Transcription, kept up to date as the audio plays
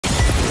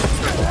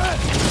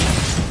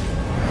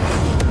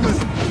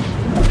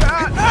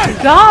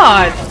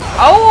god!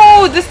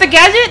 Oh, this the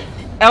gadget?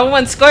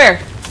 L1 square.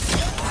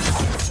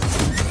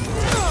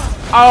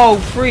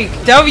 Oh, freak.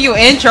 W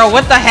intro,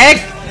 what the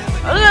heck?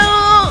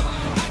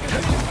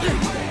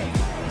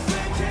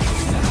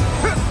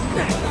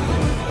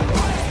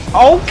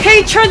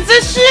 Okay,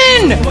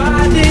 transition!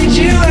 Why did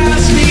you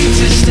ask me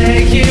to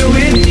stay here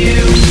with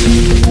you?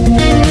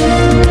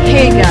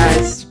 Hey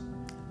guys,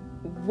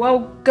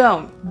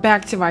 welcome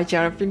back to my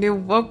channel. If you're new,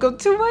 welcome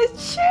to my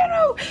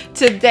channel.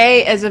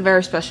 Today is a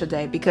very special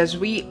day because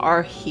we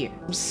are here.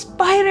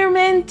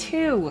 Spider-Man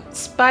 2.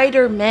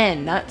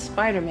 Spider-Man, not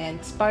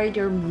Spider-Man.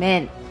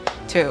 Spider-Man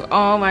 2.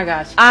 Oh my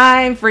gosh.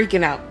 I'm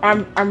freaking out.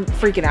 I'm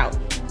freaking out.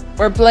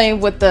 We're playing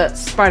with the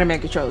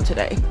Spider-Man controller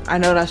today. I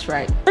know that's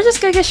right. We're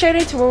just gonna get straight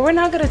into it. We're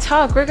not gonna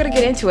talk. We're gonna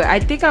get into it. I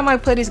think I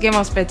might play this game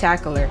on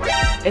Spectacular.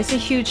 It's a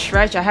huge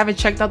stretch. I haven't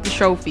checked out the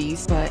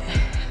trophies, but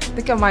I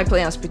think I might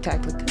play on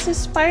Spectacular. This is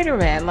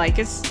Spider-Man. Like,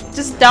 it's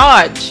just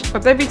dodge.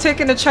 But they be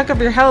taking a chunk of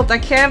your health. I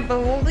can't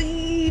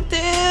believe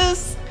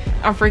this.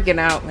 I'm freaking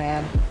out,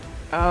 man.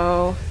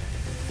 Oh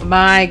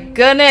my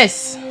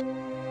goodness.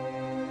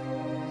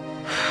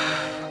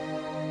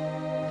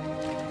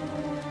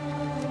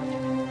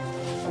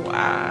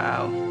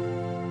 Wow.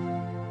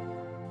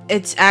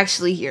 It's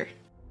actually here.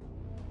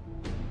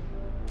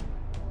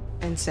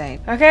 Insane.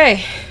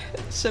 Okay.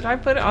 Should I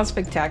put it on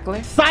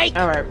Spectacular? Psych!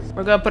 Alright,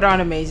 we're gonna put it on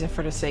Amazing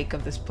for the sake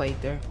of this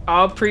playthrough.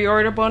 All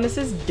pre-order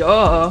bonuses?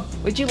 Duh.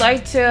 Would you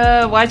like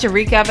to watch a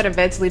recap of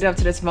events leading up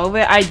to this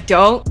moment? I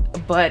don't,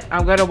 but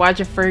I'm gonna watch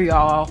it for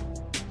y'all.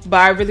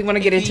 But I really want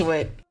to get into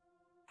it.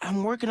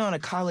 I'm working on a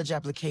college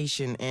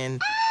application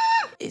and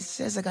it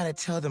says I gotta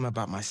tell them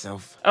about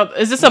myself. Oh,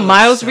 is this a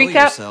Miles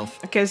recap?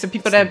 Okay, so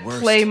people that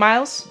play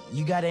Miles?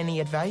 You got any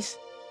advice?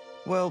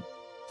 Well,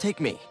 take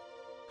me.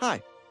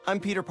 Hi, I'm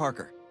Peter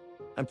Parker.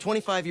 I'm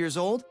 25 years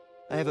old,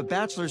 I have a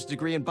bachelor's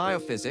degree in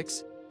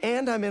biophysics,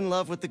 and I'm in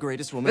love with the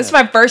greatest woman This is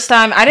my first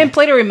time. I didn't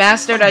play the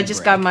remastered, I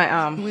just got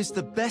my who is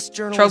the best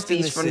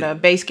trophies from the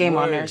base game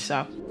on there,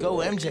 so. Go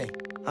MJ.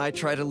 I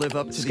try to live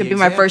up to This the could be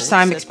my first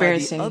time example set by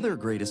experiencing the other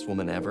greatest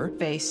woman ever.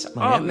 Face.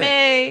 My Oh,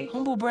 May.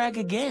 Humble brag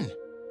again.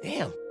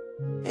 Damn.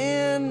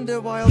 And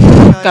a while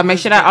back, Gotta make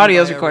sure that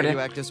audio's recorded.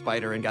 Radioactive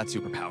spider and got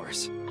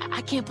superpowers.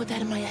 I can't put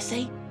that in my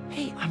essay.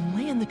 Hey, I'm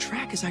laying the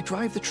track as I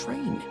drive the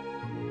train.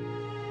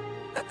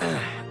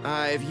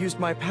 I've used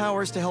my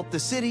powers to help the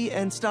city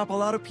and stop a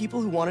lot of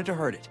people who wanted to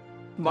hurt it.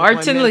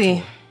 Martin My Lee.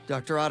 mentor,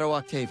 Dr. Otto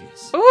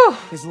Octavius. Ooh.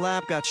 His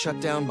lab got shut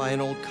down by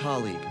an old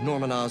colleague,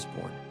 Norman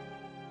Osborn.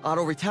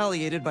 Otto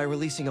retaliated by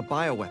releasing a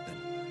bioweapon.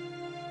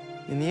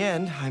 In the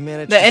end, I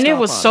managed The to ending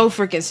stop was Otto,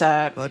 so freaking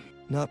sad. but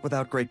not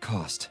without great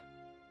cost.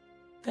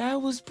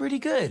 That was pretty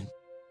good.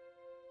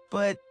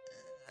 But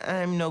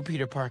I'm no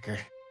Peter Parker.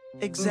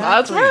 Miles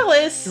Exactly.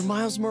 Morales. You're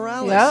Miles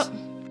Morales. Yep.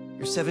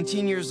 You're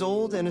 17 years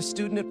old and a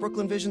student at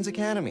Brooklyn Visions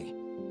Academy.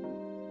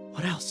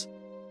 What else?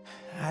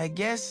 I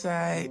guess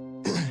I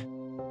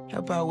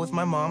help out with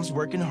my mom's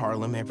work in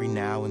Harlem every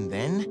now and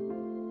then.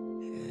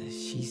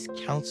 She's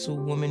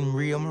Councilwoman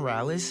Rio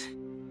Morales.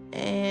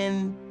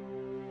 And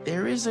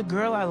there is a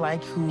girl I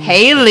like who's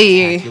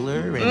Haley.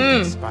 spectacular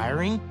and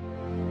inspiring.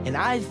 And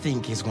I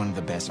think is one of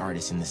the best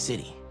artists in the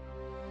city.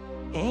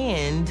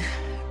 And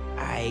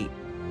I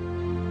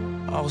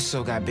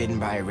also got bitten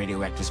by a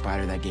radioactive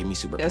spider that gave me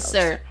superpowers. Yes,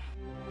 sir.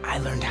 I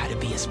learned how to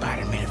be a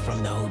Spider-Man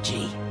from the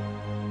OG.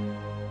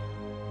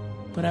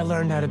 But I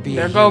learned how to be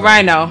There a go hero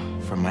Rhino.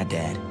 from my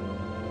dad.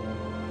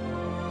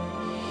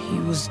 He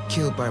was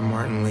killed by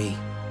Martin Lee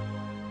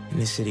in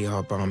the City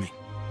Hall bombing.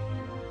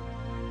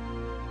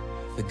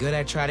 The good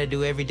I try to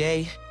do every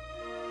day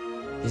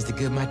is the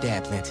good my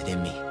dad planted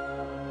in me.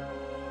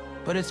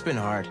 But it's been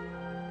hard.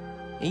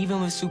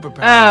 Even with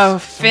superpowers, Oh,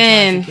 sometimes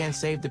Finn. you can't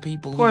save the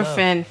people Poor we love,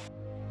 Finn.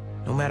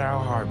 no matter how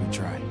hard we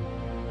try.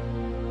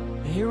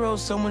 A hero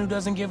is someone who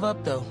doesn't give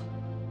up, though.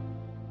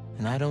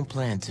 And I don't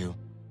plan to.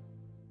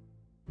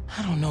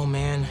 I don't know,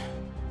 man.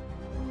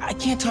 I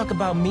can't talk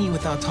about me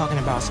without talking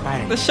about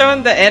Spider-Man. They're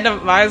showing the end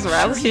of Miles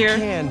Morales Sure you here.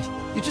 can.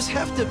 You just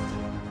have to...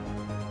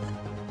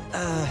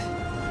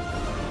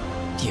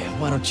 Yeah,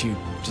 why don't you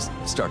just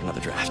start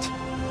another draft?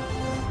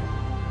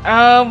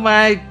 Oh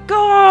my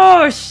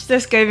gosh.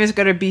 This game is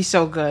gonna be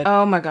so good.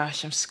 Oh my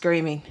gosh, I'm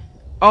screaming.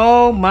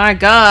 Oh my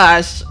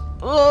gosh.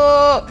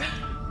 Oh,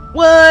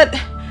 what?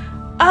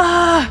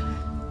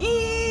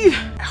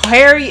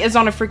 Harry is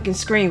on a freaking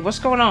screen. What's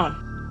going on?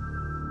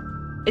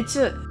 It's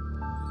a...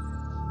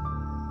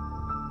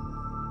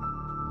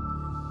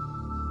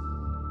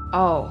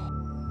 Oh.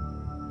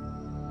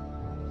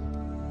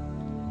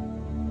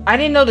 I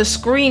didn't know the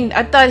screen.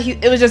 I thought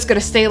it was just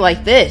gonna stay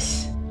like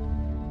this.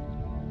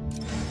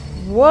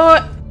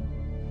 What?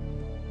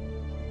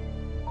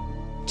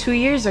 2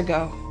 years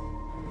ago.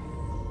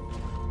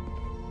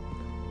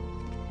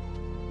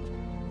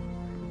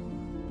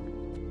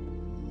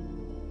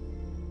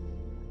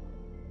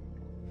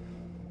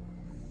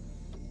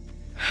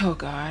 Oh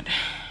God.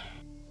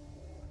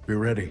 We're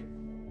ready.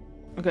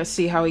 We're gonna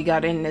see how he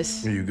got in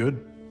this. Are you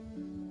good?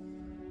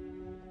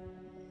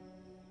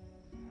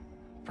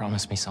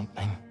 Promise me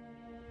something.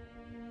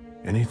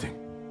 Anything.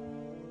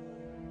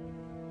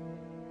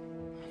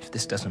 If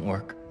this doesn't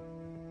work,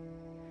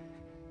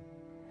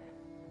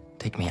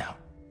 take me out.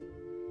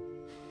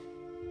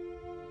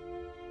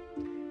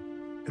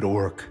 It'll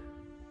work.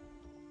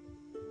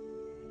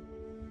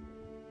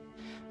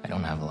 I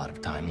don't have a lot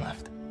of time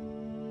left.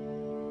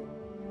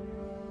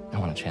 I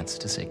want a chance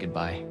to say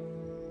goodbye.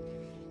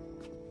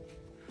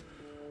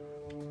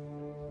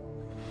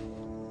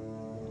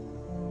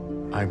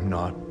 I'm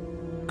not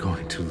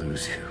going to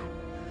lose you.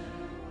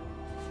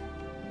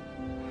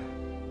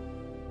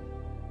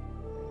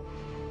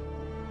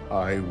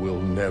 I will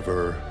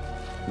never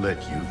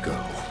let you go.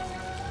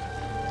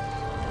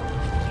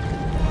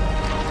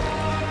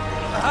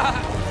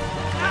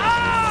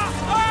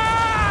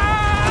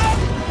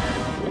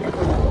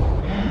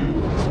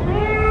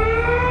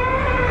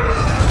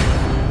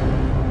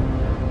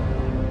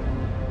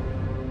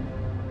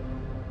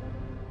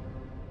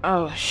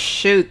 Oh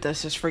shoot,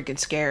 this is freaking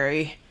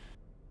scary.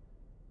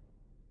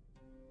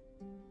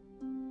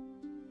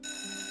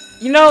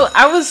 You know,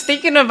 I was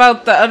thinking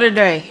about the other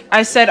day.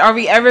 I said, are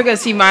we ever gonna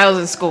see Miles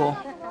in school?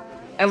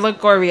 And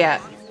look where we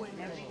at.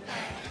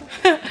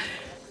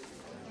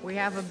 We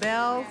have a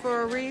bell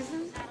for a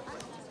reason.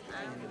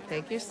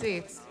 Take your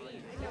seats.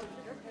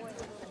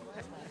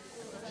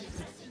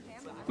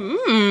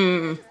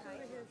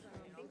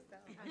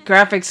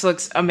 Graphics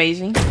looks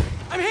amazing.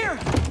 I'm here!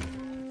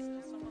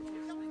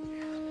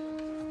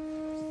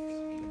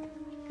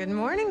 Good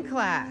morning,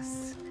 class.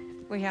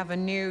 We have a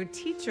new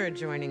teacher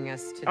joining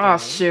us today. Oh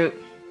shoot.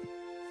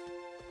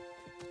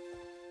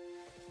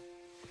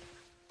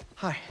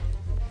 Hi.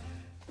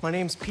 My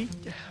name's Pete,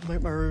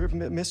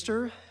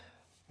 Mr.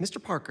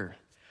 Parker.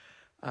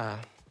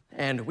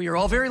 And we are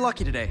all very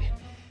lucky today,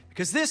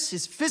 because this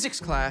is physics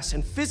class,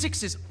 and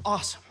physics is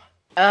awesome.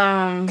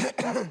 Ever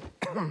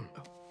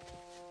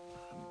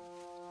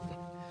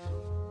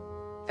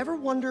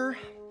wonder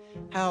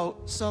how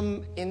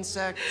some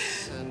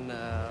insects and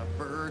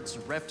birds,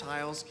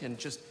 reptiles can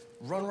just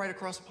run right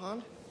across a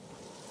pond?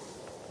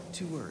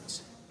 2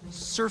 words.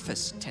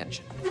 Surface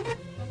tension.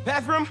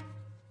 Bathroom?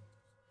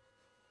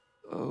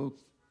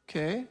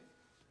 Okay.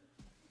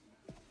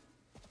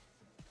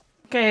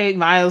 Okay,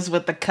 Miles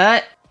with the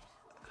cut.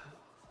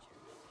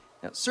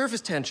 Now,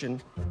 surface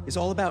tension is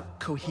all about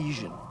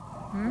cohesion.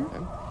 Okay?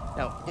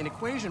 Now, in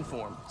equation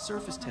form,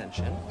 surface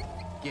tension,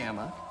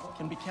 gamma,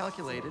 can be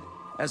calculated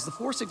as the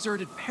force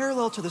exerted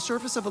parallel to the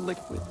surface of a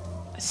liquid,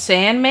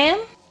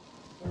 Sandman?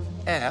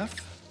 F,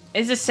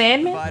 Is it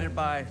Sandman? divided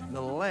by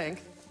the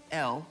length,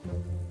 L,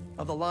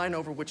 of the line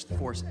over which the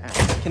force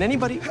acts. Can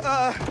anybody...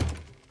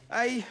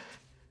 I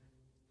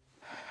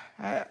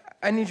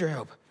need your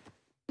help.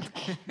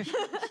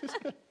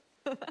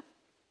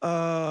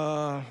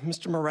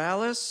 Mr.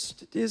 Morales,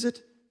 is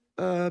it?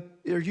 Are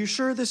you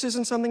sure this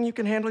isn't something you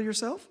can handle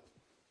yourself?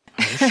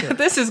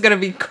 This is gonna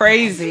be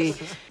crazy.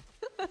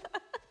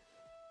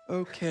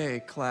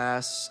 Okay,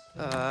 class.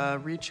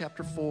 Read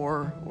chapter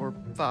 4 or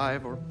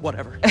 5 or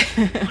whatever.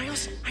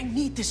 Miles, I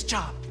need this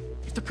job.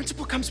 If the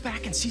principal comes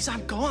back and sees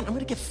I'm gone, I'm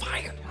gonna get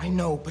fired. I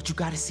know, but you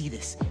gotta see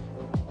this.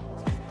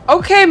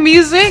 Okay,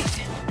 music.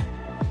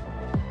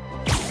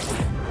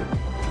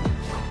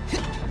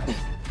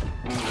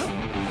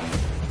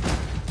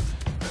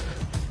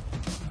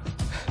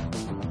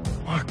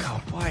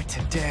 Marco, why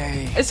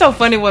today? It's so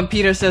funny when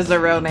Peter says their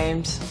real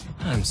names.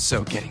 I'm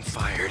so getting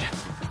fired.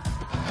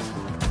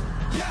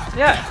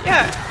 Yeah.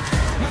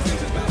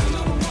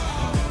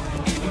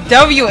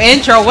 W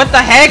intro, what the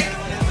heck?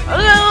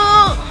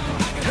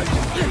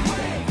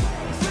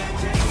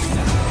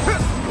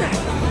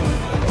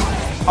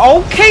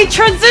 Okay,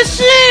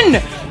 transition!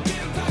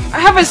 I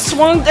haven't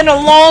swung in a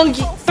long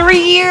 3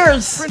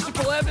 years.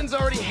 Principal Evans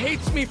already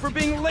hates me for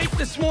being late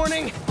this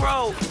morning.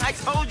 Bro, I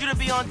told you to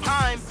be on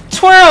time.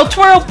 Twirl,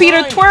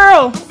 Peter, Fine.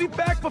 twirl. I'll be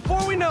back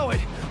before we know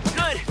it.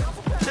 Good,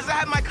 because I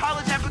had my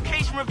college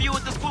application review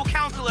with the school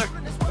counselor.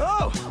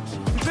 Oh,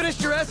 you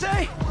finished your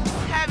essay?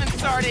 Haven't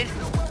started.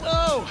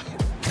 Oh,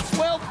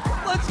 well,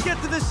 let's get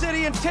to the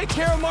city and take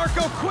care of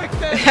Marco quick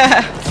then.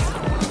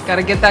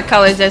 Gotta get that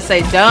college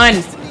essay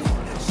done.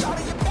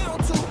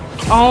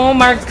 Oh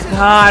my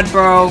god,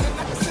 bro.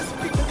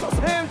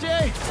 Hey,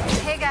 MJ.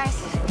 Hey guys,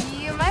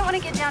 you might want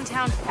to get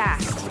downtown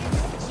fast.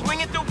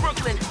 Swinging through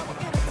Brooklyn.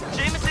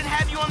 Jameson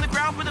have you on the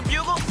ground for the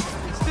bugle?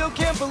 Still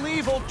can't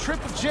believe old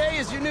Triple J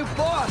is your new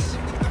boss.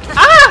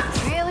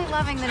 Really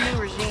loving the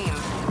new regime.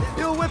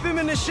 You'll whip him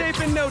into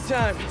shape in no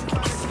time.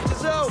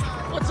 So,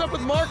 what's up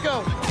with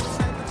Marco?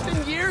 It's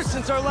been years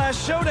since our last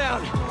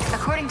showdown.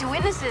 According to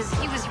witnesses,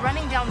 he was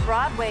running down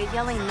Broadway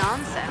yelling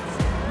nonsense.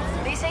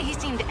 They say he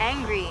seemed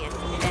angry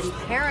and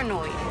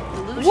paranoid,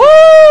 delusional.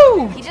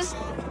 Woo! He just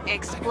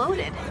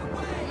exploded.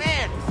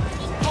 Man,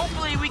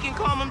 hopefully we can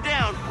calm him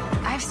down.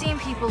 I've seen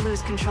people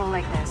lose control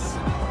like this.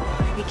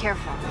 Be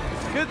careful.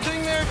 Good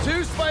thing there are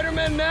 2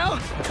 Spider-Men now.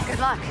 Good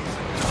luck.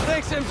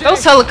 Thanks, MJ.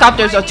 Those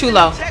helicopters are too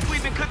low. Tech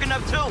we've been cooking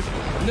up too.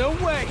 No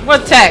way.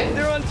 What tech?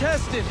 They're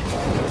untested.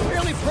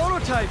 Barely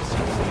prototypes.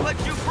 But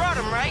you brought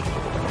him, right?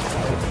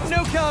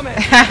 No comment.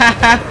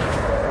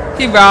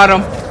 He brought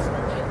him.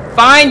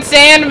 Find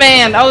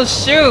Sandman. Oh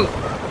shoot.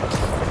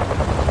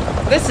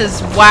 This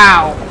is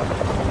wow.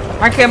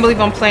 I can't believe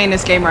I'm playing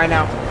this game right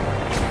now.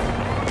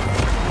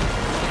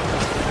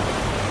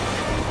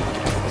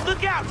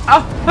 Look out!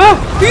 Oh, oh,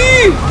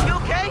 You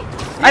okay?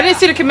 I didn't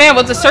see the command.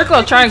 Was it circle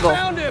or triangle?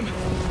 Found him.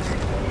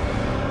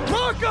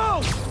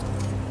 Marco!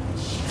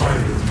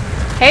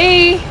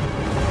 Hey. Is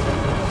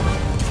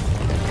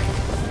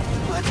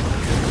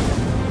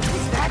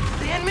that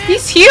Sandman?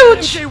 He's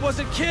huge. MJ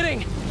wasn't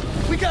kidding.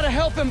 We gotta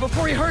help him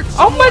before he hurts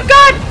Oh someone. my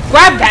god.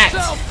 Grab that.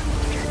 Yourself.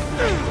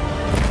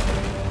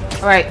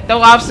 Alright,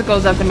 no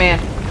obstacles at the man.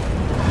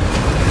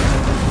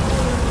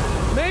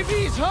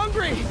 Maybe he's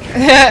hungry.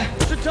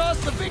 Should toss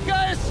the big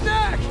guy a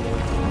snack.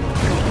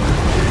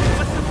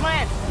 What's the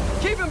plan?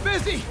 Keep him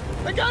busy.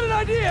 I got an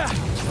idea.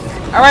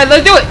 Alright,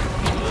 let's do it.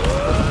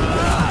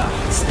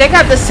 They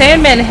got the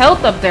Sandman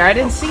health up there. I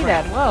didn't see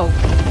that. Whoa.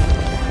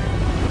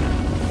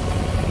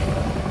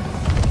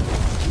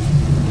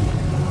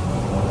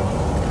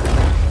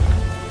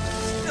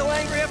 Still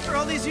angry after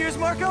all these years,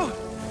 Marco?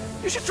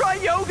 You should try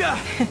yoga.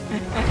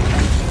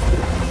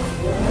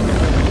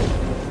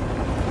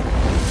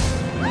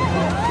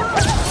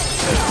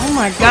 Oh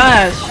my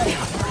gosh.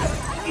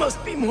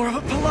 Must be more of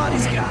a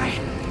Pilates guy.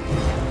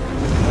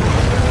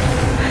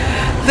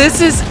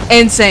 This is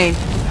insane.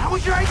 That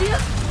was your idea?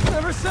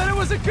 Never said it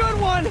was a good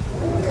one. It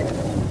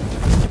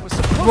was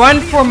supposed Run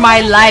to be for my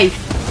life.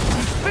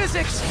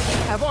 physics.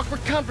 Have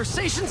awkward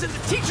conversations in the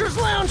teacher's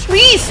lounge.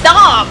 Please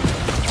stop.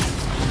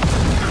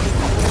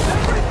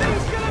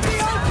 Everything's gonna be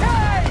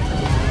okay.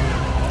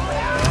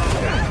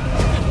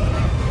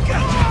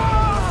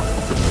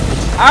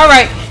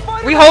 Alright.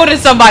 We holding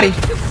somebody.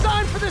 It's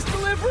time for this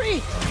delivery.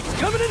 It's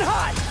coming in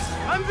hot.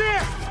 I'm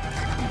there!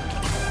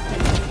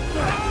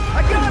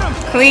 I got him!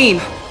 Clean.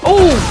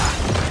 Oh.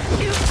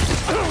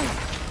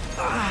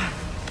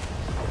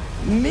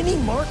 Mini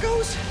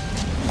Marcos?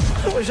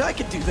 I wish I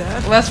could do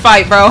that. Let's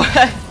fight, bro.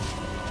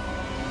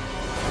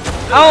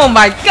 Oh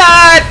my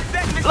god.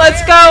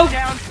 Let's go.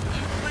 Down,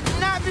 but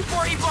not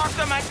before he barked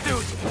on my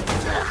suit.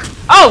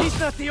 Oh. He's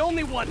not the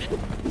only one.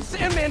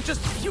 Sandman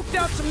just puked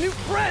out some new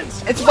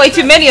friends. It's way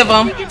too many of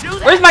them.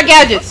 Where's my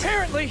gadgets?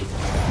 Apparently.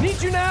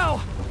 Need you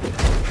now.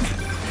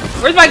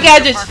 Where's my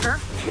gadgets? Parker?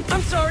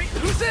 I'm sorry.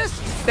 Who's this?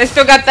 They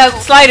still got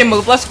that sliding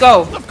move. Let's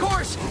go. Of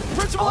course.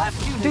 Principal F.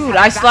 Dude,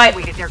 I slide.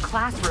 Evacuated their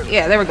classroom.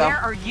 Yeah, there we go. Where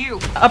are you?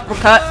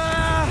 Uppercut.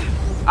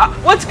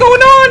 What's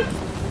going on?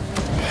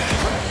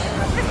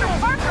 Mr.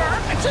 Parker?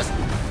 I just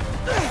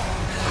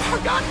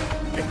forgot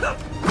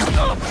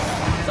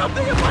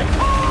something in my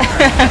car.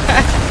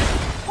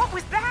 What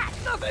was that?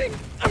 Nothing.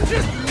 I'm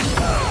just.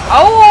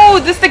 Oh,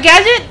 this the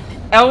gadget?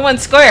 L1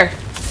 square.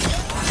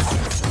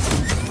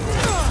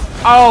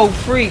 Oh,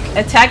 freak.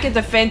 Attack and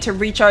defend to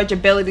recharge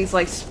abilities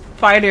like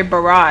Spider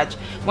Barrage.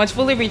 Once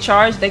fully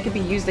recharged, they can be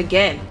used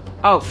again.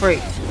 Oh,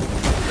 freak.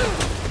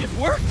 It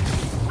worked.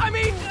 I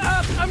mean,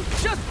 I'm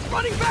just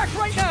running back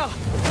right now.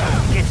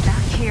 Get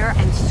back here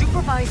and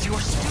supervise your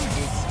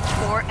students,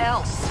 or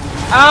else.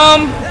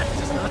 That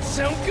does not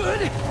sound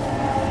good.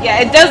 Yeah,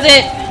 it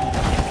doesn't.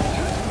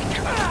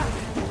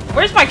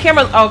 Where's my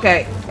camera?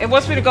 Okay, it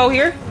wants me to go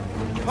here.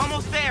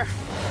 Almost there.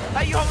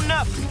 How you holding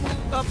up?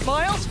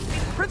 Miles?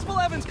 Principal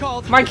Evans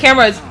called. My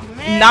camera is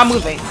Man, not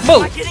moving. Am I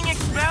Move. getting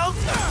expelled?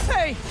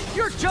 Hey,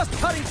 you're just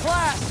cutting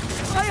class.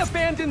 I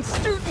abandoned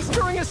students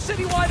during a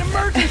citywide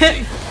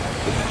emergency.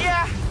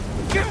 Yeah,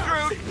 you're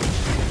screwed.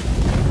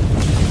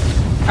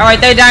 Alright,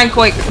 they're dying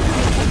quick.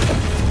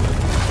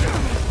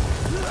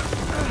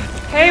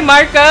 Hey,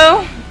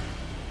 Marco.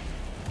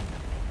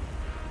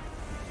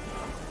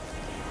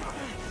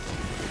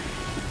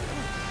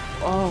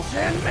 Oh.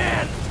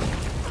 Sandman,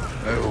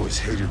 I always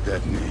hated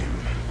that name.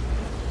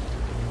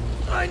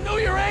 I know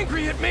you're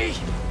angry at me.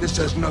 This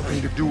has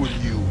nothing to do with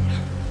you.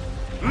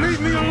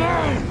 Leave me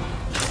alone!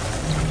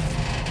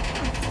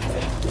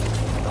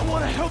 I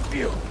want to help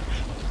you.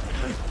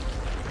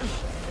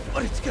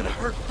 But it's gonna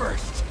hurt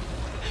first.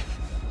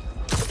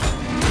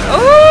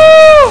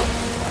 Ooh!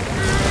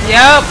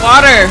 Yep,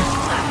 water.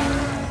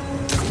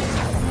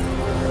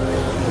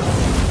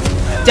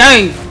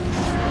 Dang.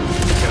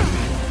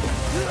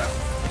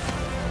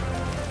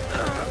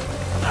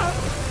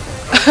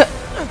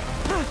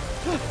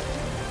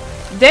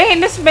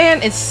 Dang, this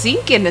man is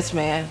sinking, this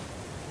man.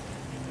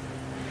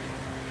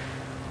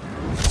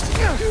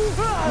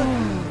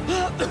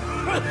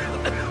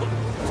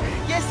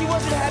 Guess he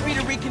wasn't happy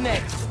to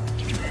reconnect.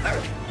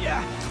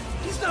 Yeah,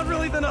 he's not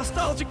really the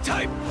nostalgic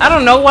type. I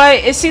don't know why.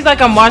 It seems like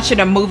I'm watching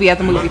a movie at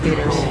the movie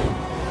theaters.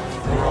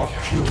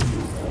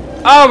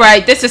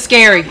 Alright, this is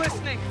scary.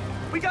 Listening,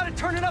 we gotta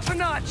turn it up a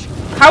notch.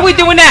 How we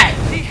doing that?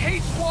 He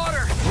hates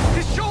water.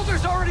 His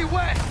shoulder's already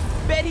wet.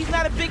 Bet he's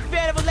not a big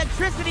fan of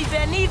electricity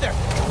then either.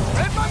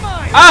 Read my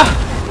mind.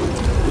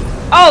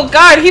 Oh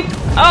god,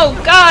 oh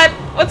god,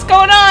 what's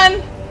going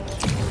on?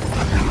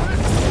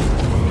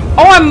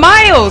 Oh, I'm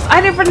Miles.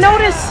 I didn't even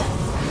notice.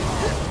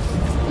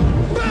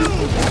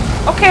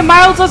 Okay,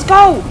 Miles, let's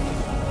go.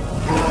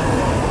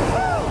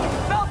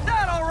 Felt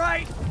that all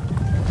right.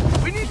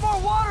 We need more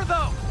water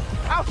though.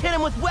 I'll hit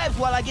him with webs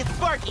while I get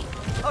Sparky.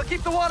 I'll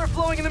keep the water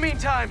flowing in the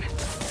meantime.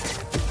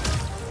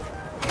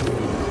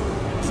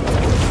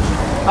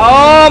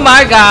 Oh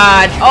my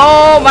god.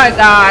 Oh my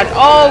god.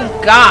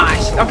 Oh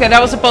gosh. Okay,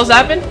 that was supposed to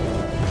happen?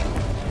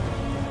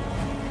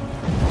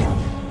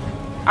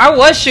 I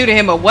was shooting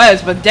him with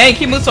webs, but dang,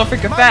 he moves so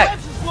freaking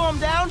fast. Slow him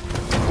down.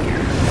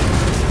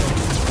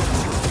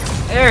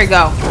 There we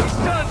go. He's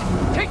done.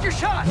 Take your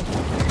shot.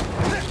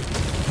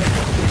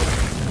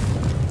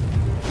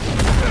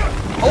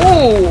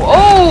 Oh,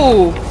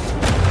 oh.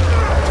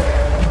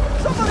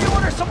 Somebody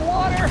order some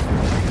water.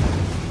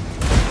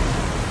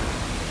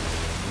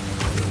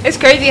 It's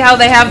crazy how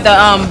they have the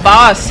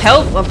boss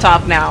health up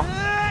top now.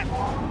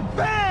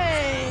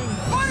 Bang!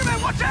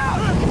 Spider-Man, watch out!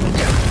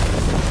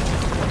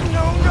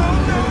 No, no,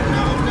 no,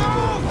 no, no!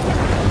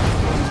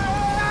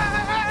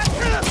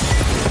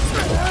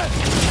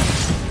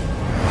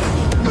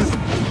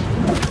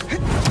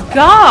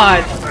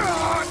 God.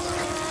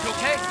 You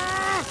okay?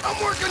 I'm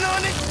working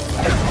on it.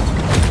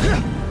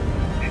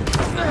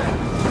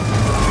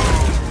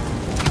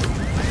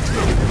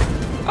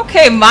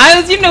 Okay,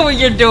 Miles, you know what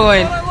you're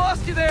doing. I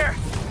lost you there.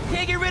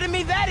 Can't get rid of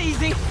me that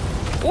easy.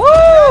 Woo!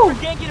 For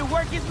Genki to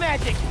work his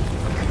magic.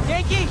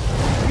 Genki,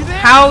 you there?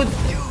 How? Dude,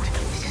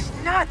 this is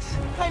nuts.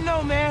 I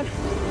know, man.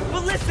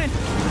 But listen,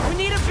 we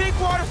need a big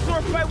water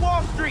source by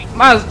Wall Street.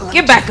 Miles,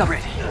 get back up.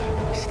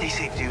 Stay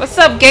safe, dude. What's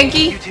up,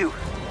 Genki? You too,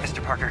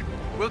 Mr. Parker.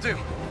 Will do.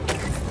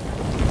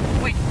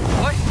 Wait,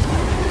 what?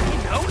 He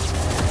knows?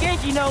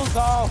 Genki knows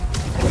all.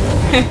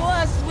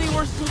 Plus, we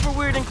were super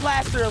weird in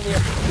class earlier.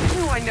 I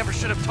knew I never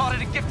should have taught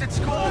at a gifted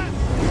school.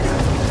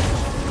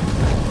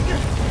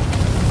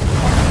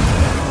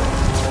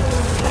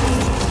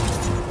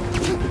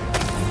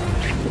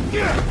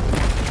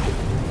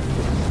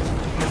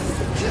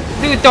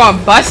 Dude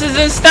throwing buses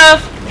and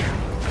stuff.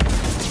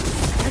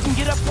 I can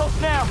get up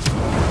close now.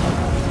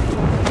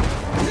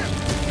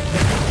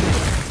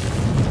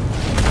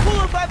 Pull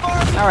him by bar.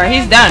 Alright,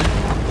 he's done.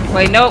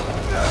 Wait, nope.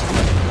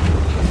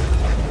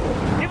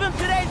 Give him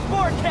today's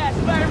forecast,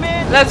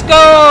 Spider-Man. Let's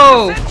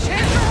go!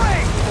 Chance to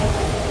rain.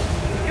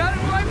 Got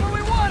him right where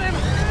we want him.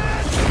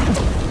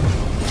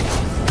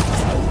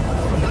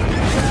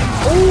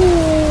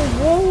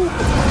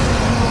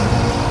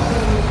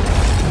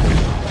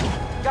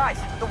 Guys,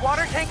 the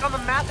water tank on the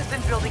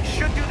Matheson building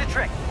should do the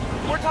trick.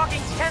 We're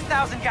talking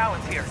 10,000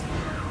 gallons here.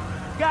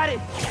 Got it.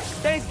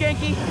 Thanks,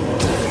 Genki.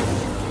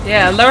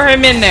 Yeah, lure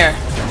him in there.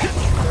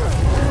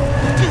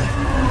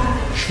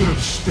 Should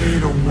have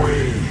stayed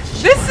away.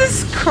 This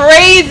is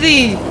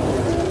crazy.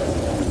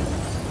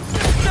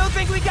 Still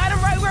think we got him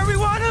right where we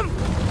want him?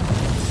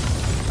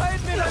 I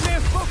admit I may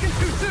have spoken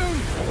too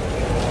soon.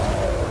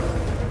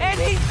 And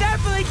he's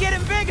definitely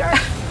getting bigger.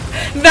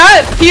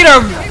 Not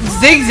Peter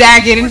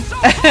zigzagging.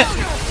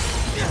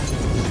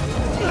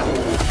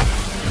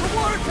 The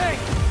water tank.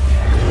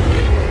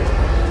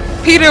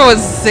 Peter was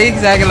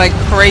zigzagging like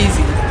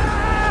crazy.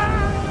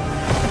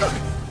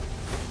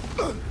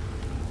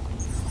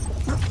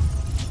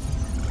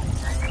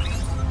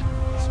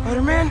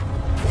 Spider-Man?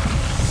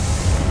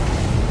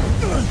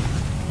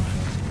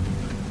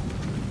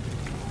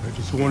 I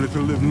just wanted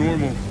to live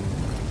normal,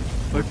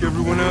 like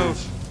everyone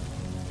else.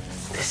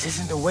 This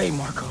isn't the way,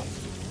 Marco.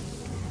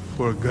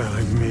 For a guy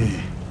like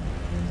me,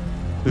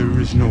 there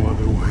is no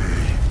other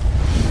way.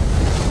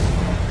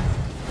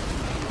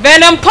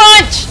 Venom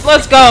punch!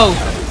 Let's go.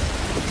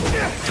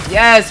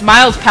 Yes,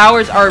 Miles'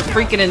 powers are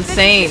freaking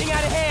insane. Getting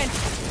out of hand.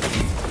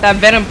 That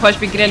Venom punch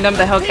be getting them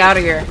the heck out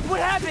of here. What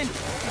happened?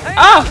 Hey,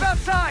 Oh. I'm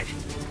outside.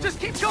 Just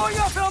keep going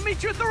up and I'll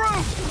meet you at the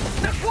roof.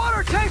 That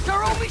water tank's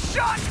our only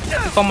shot.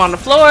 Foam on the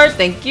floor,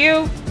 thank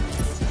you.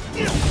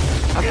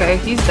 Okay,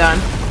 he's done.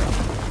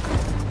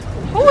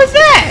 Who was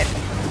that?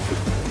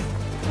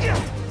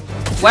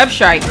 Web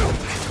strike.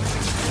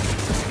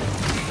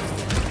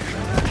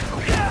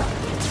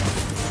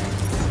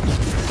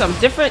 Some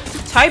different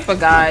type of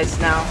guys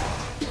now.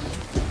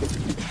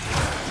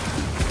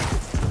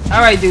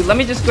 Alright, dude, let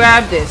me just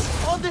grab this.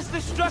 All this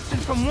destruction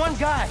from one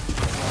guy.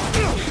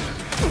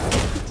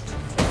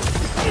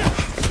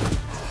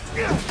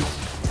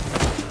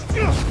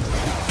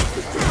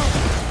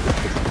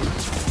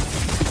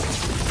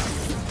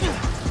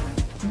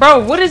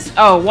 Bro, what is...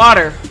 Oh,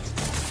 water.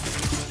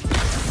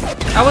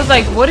 I was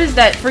like, what is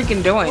that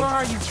freaking doing? Where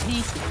are you,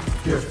 Pete?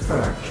 Get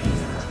back here.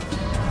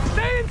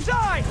 Stay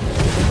inside.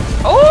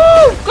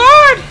 Oh,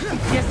 God!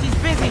 Guess he's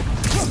busy.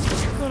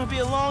 It's gonna be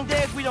a long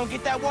day if we don't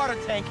get that water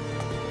tank.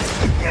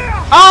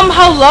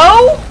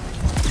 Hello?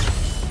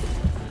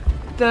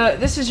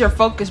 This is your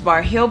focus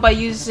bar. Heal by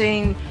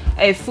using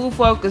a full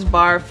focus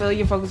bar. Fill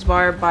your focus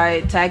bar by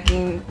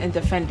attacking and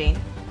defending.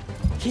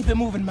 Keep it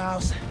moving,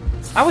 Miles.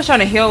 I was trying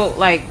to heal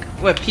like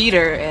with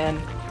Peter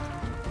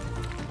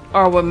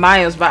or with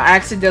Miles, but I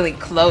accidentally I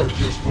closed.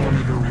 just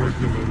wanted a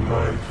regular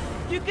life.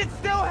 You can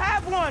still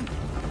have one.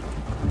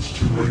 It's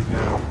too late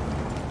now.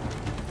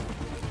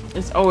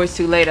 It's always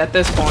too late at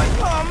this point.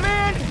 Oh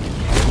man.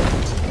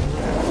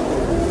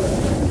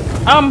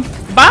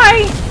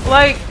 Bye.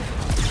 Like,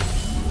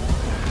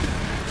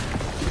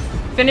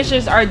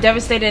 finishers are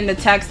devastating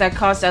attacks that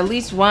cost at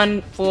least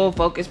one full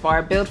focus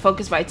bar. Build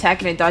focus by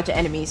attacking and dodging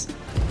enemies.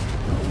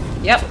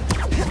 Yep.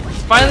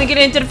 Finally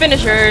getting into the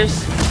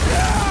finishers.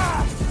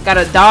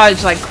 Gotta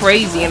dodge like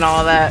crazy and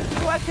all that.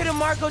 Why couldn't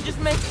Marco just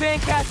make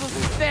sand castles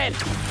instead?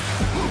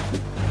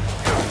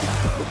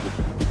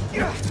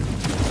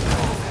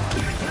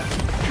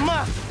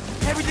 Ma,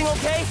 everything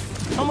okay?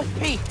 I'm with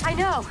Pete. I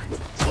know.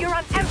 You're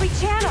on every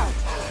channel.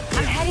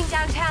 I'm heading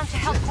downtown to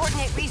help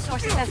coordinate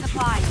resources and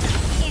supplies.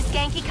 Is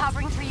Genki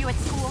covering for you at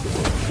school?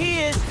 He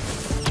is.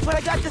 But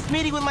I got this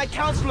meeting with my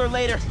counselor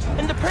later,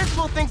 and the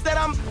principal thinks that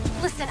I'm...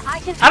 Listen, I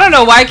don't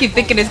know why I keep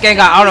thinking this gang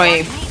got auto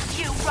aim. Needs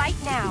you right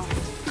now.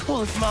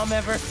 Coolest mom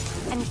ever.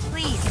 And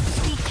please,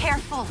 be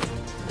careful.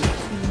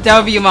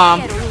 W,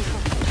 Mom.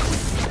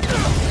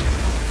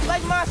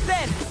 Like Ma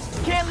said,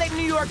 can't let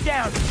New York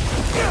down.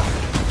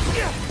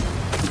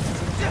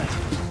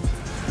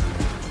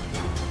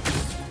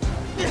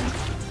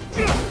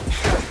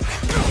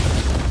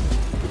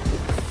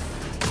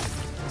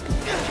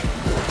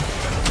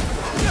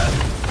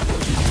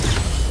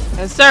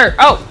 Yes, sir.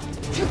 Oh.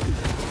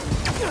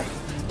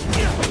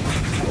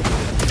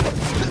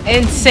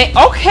 Insane.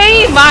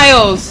 Okay,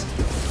 Miles.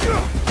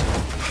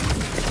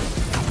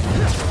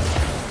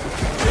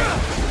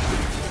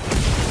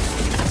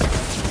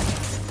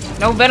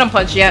 No venom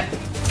punch yet.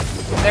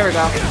 There we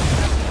go.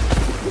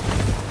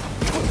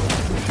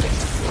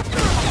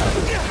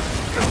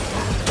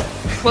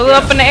 Pull it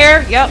up in the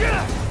air. Yep.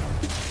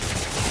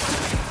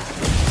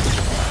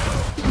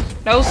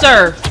 No,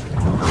 sir.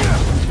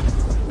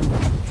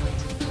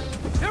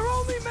 You're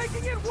only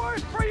making it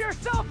worse for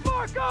yourself,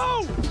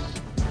 Marco!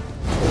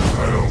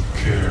 I don't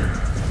care.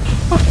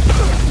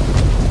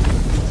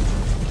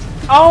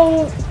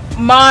 Oh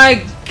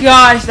my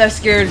gosh, that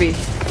scared me.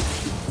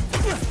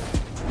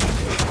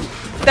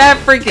 That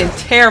freaking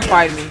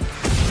terrified me.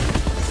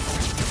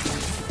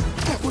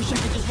 Wish I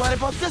could just write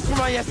about this for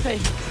my essay.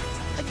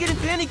 I'd get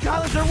into any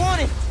college I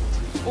wanted.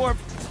 Or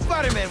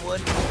Spiderman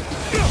would.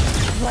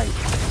 Right.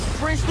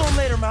 Brainstorm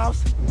later,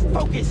 Mouse.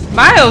 Focus.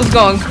 Miles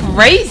going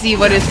crazy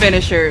with his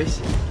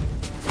finishers.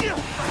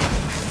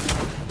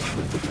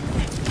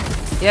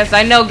 Yes,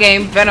 I know,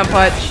 game. Venom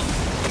punch.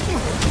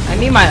 I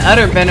need my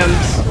other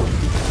venoms.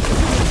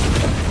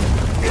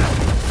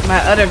 My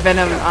other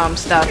venom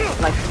stuff,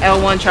 like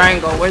L1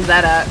 triangle. Where's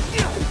that at?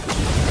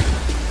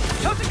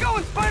 How's it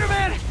going,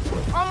 Spider-Man?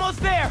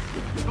 Almost there.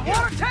 The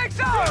water tank's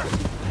ours!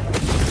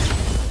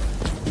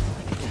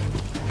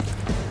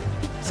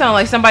 Sounded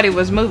like somebody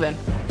was moving.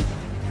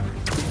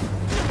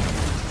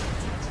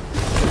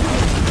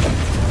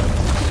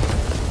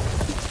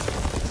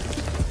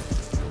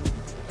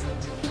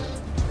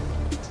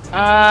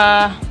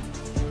 I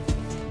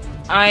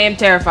am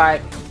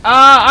terrified.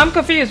 I'm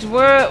confused.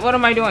 What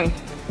am I doing?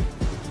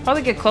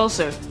 Probably get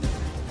closer.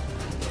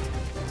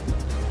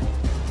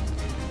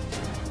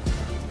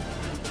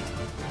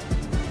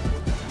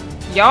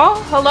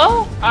 Y'all,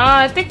 hello?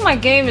 I think my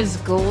game is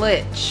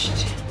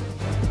glitched.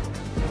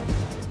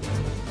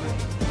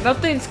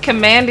 Nothing's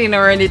commanding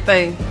or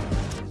anything.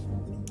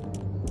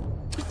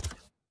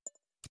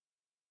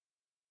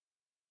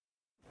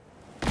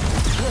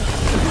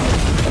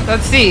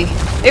 Let's see.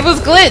 It was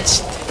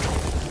glitched.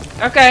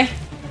 Okay.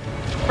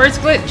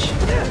 First glitch.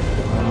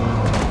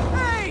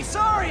 Hey,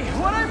 sorry,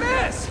 what'd I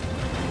miss?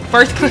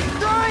 First glitch.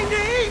 Trying to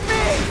eat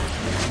me!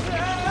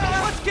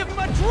 Let's give him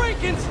a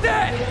drink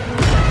instead!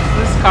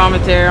 This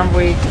commentary, I'm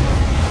weak.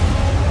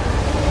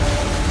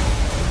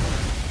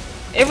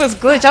 It was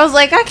glitch. I was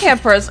like, I can't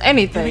press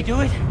anything. Did we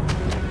do it?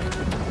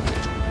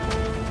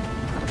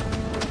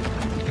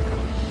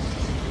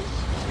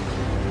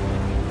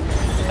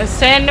 A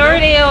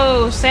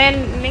Sandnado.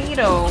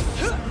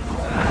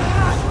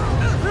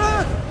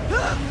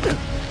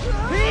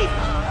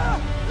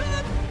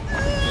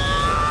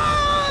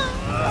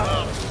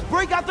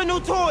 Break out the new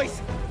toys!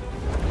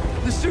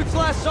 The suit's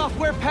last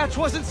software patch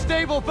wasn't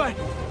stable, but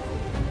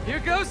here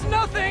goes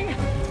nothing!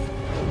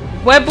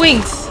 Web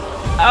wings.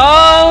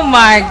 Oh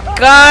my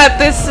god,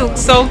 this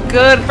looks so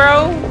good,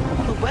 bro.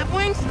 The web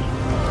wings?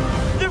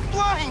 They're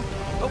flying!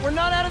 But we're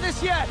not out of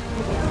this yet!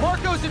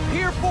 Marco's at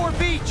Pier 4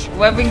 Beach!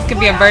 Web wings can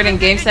be inverted in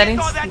game settings.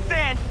 All that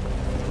sand.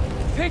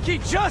 Think he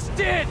just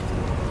did!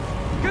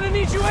 Gonna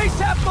need you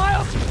ASAP,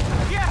 Miles!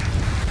 Yeah,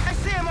 I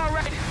see him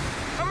already.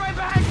 I'm right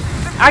behind you.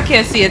 I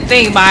can't see a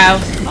thing,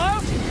 Miles.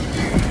 Miles?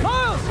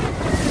 Miles!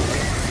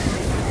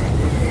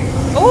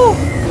 Ooh.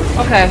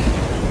 Okay.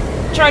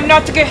 Try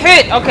not to get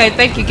hit. Okay,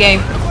 thank you, game.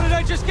 What did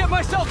I just get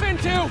myself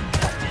into?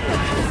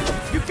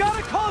 You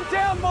gotta calm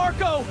down,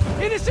 Marco!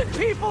 Innocent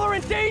people are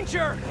in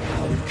danger!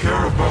 You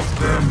care about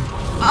them.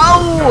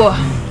 Oh.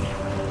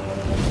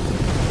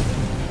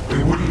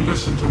 They wouldn't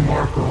listen to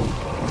Marco,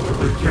 but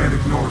they can't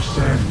ignore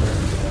Sandman.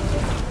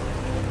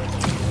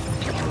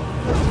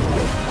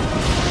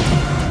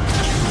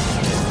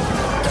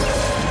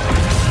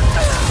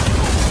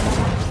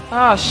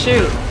 Oh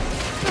shoot.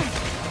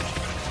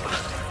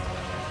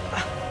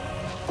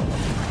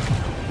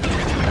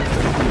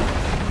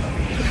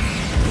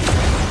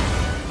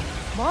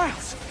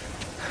 Miles!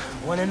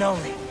 One and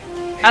only.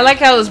 I like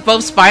how it's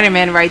both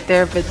Spider-Man right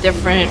there, but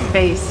different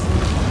face.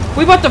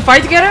 We about to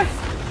fight together?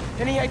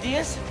 Any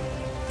ideas?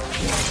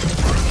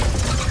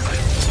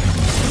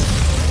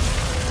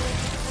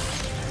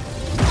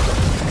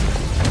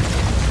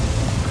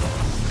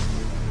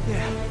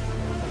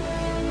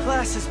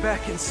 Class is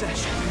back in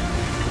session.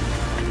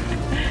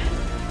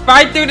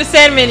 Fight through the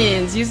sand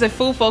minions. Use a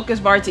full focus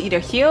bar to either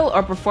heal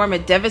or perform a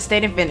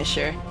devastating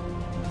finisher.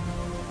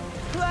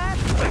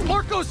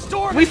 Marco's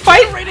storm We is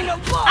fight. generating a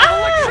lot of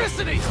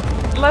electricity.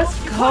 Let's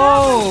What go.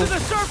 happens to the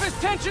surface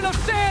tension of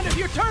sand if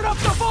you turn up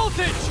the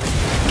voltage?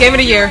 Game of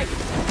the year.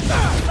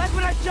 Like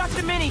when I shot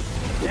the mini.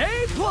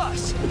 A+.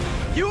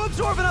 You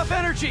absorb enough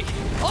energy.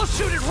 I'll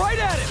shoot it right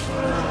at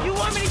him. You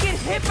want me to get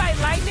hit by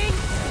lightning?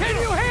 Can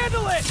you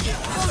handle it?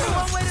 Only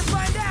one way to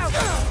find out.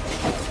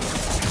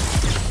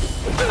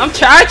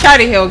 I tried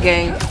to heal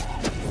gang,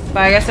 but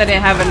I guess I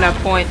didn't have enough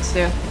points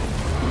to.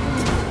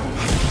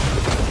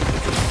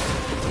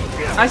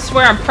 I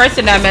swear I'm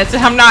pressing that mess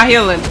and I'm not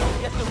healing.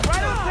 Get them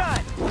right on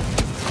time.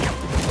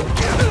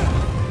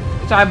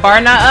 So I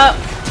bar not up.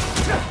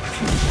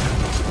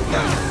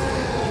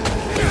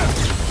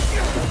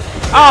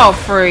 Oh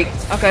freak.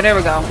 Okay, there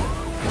we go.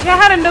 Yeah, I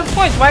had enough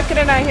points. Why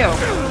couldn't I heal?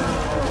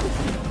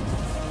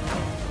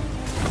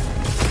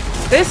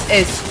 This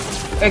is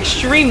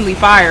extremely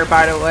fire,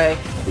 by the way.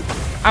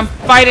 I'm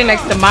fighting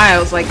next to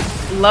Miles. Like,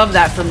 love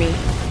that for me.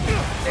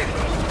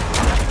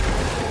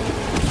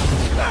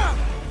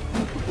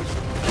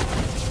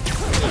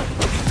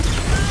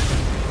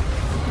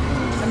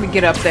 Let me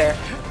get up there.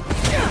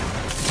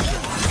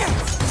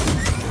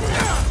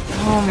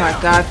 Oh my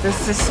god,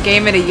 this is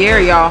game of the year,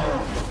 y'all.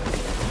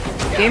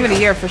 Game of the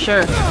year for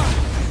sure.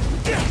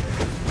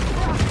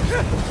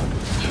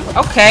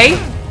 Okay.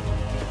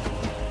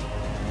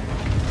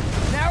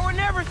 Now or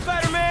never,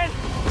 Spider-Man.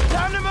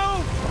 Time to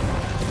move.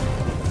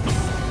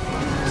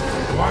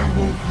 Why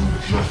won't you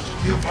just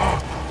give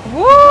up?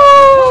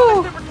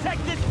 Woo! To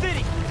protect this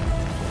city.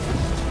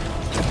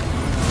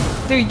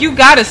 Dude, you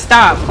gotta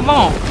stop. Come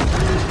on.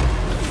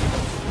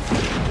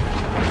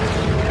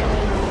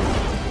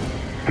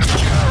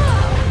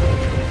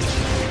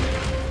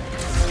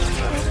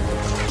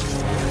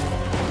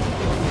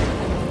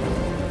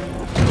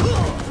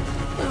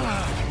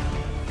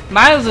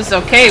 Miles is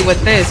okay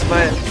with this,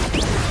 but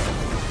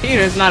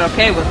Peter's not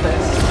okay with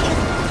this.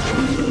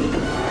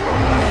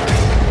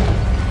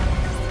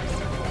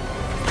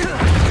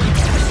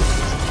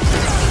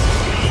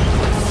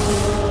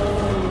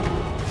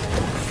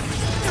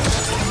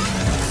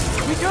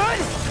 We good?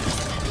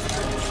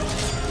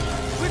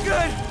 We're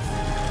good.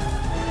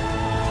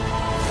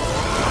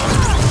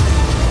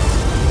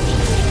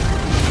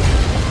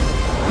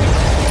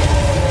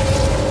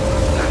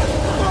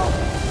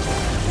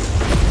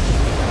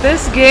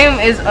 This game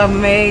is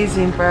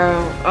amazing,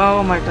 bro.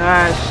 Oh my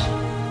gosh.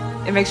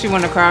 It makes me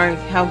want to cry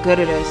how good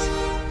it is.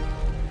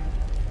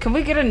 Can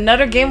we get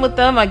another game with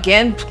them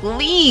again,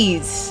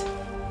 please?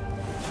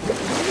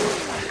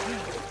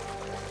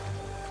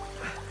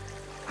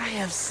 I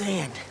have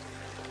sand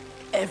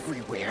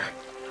everywhere.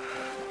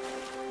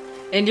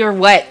 And you're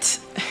wet.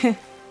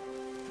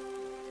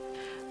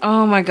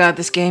 Oh my god,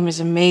 this game is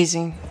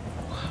amazing.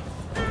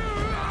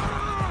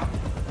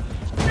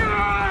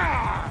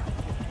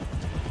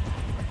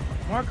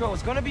 Marco,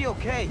 it's gonna be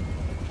okay.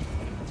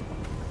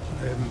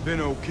 I haven't been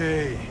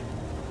okay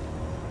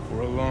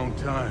for a long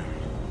time.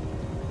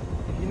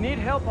 If you need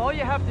help, all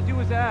you have to do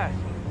is ask.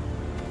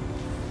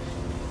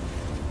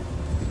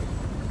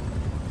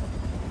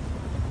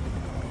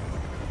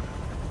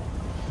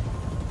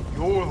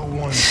 You're the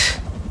one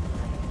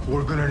who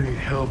are gonna need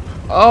help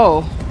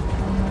Oh.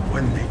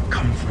 when they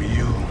come for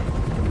you.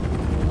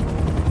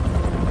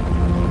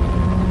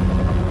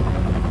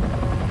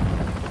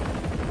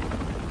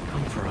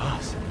 Come for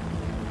us.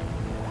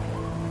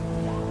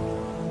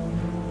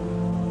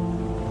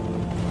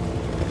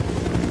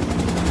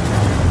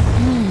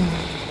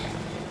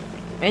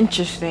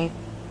 Interesting.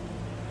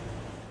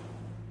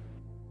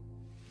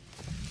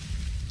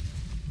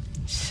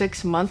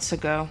 6 months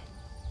ago.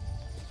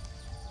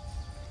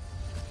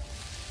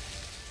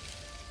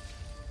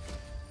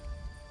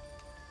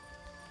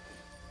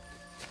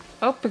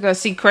 Oh, we gotta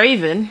see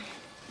Craven.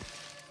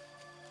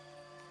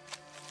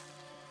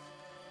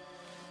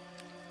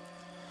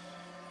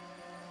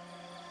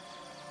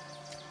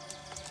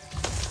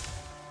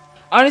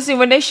 Honestly,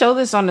 when they showed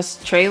this on the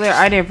trailer,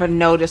 I didn't even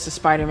notice the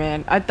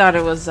Spider-Man. I thought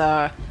it was,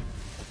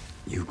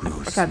 You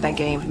grew I got that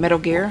game, Metal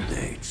Gear.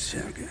 Age,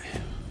 Sergei.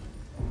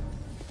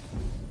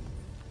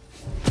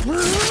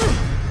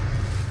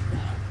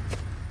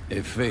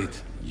 A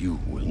fate you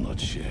will not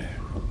share.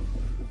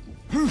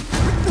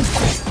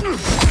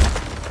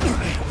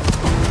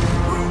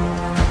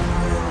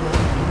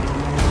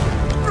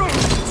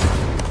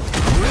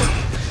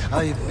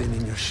 I've been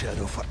in your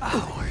shadow for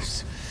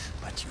hours,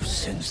 but you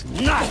sense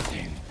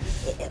nothing.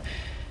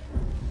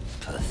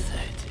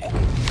 Pathetic.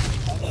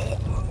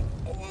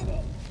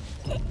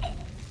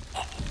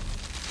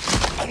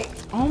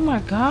 Oh my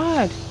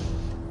god.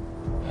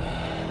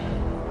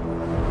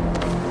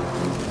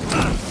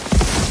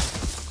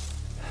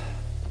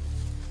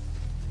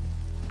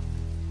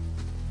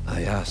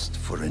 I asked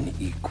for an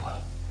equal.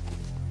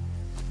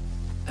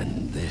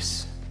 And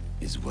this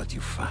is what you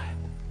find.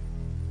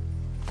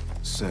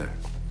 Sir,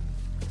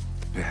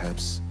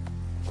 perhaps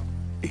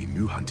a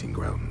new hunting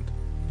ground.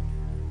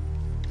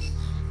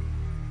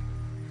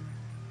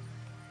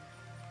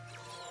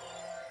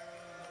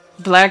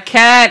 Black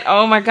Cat.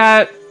 Oh my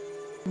god.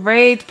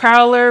 Wraith,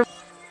 Prowler.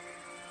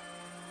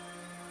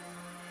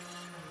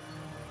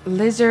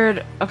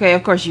 Lizard. Okay,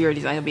 of course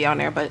Yuri's not gonna be on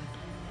there, but...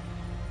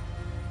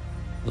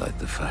 Light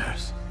the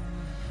fires.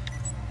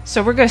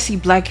 So we're gonna see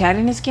Black Cat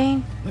in this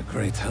game? The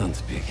great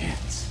hunt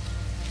begins.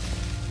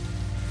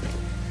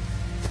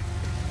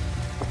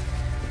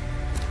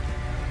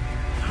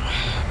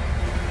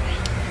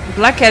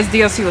 Black Cat's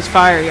DLC was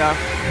fire, y'all.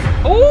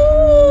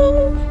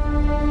 Ooh!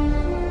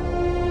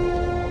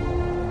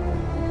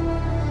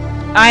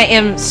 I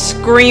am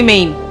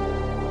screaming.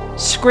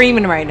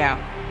 Screaming right now.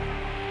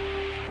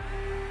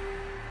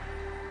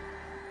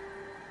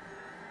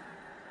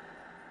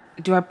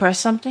 Do I press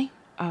something?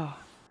 Oh.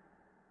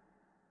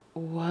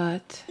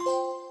 What?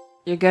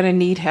 You're gonna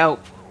need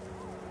help.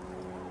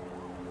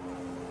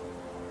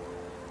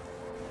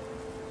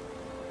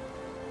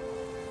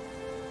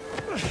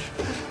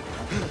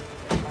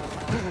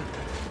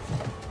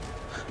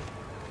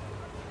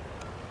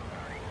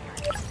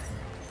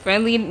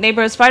 Friendly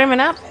neighborhood Spider-Man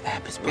app? That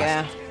app is busted.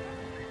 Yeah.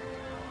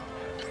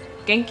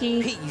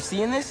 Genki. Pete, you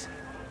seeing this?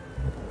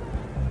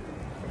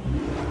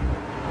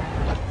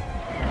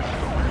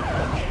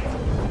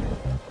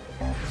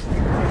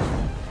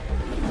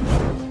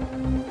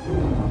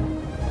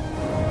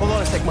 Hold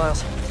on a sec,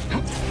 Miles.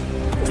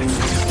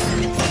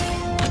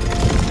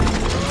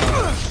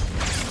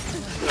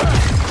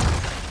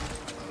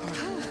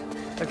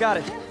 I got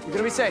it. You're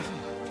gonna be safe.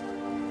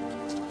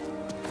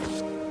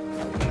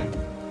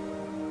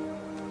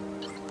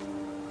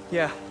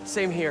 Yeah,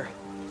 same here.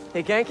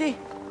 Hey, Genki?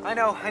 I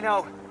know.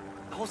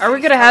 The whole Are we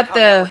city's gonna have telecom to-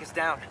 network is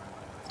down.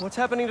 What's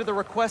happening to the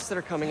requests that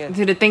are coming in?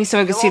 Do the thing so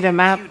we can They'll see all the be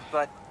map. queued,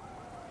 but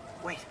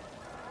wait.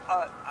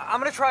 I'm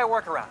gonna try a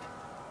workaround.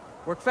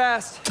 Work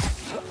fast.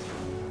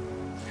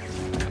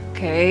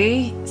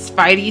 Okay.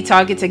 Spidey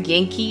talking to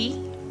Genki.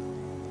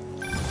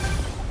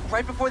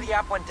 Right before the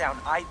app went down,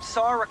 I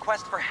saw a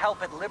request for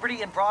help at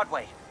Liberty and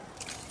Broadway.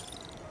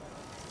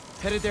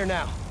 Headed there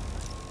now.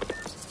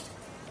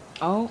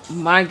 Oh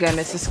my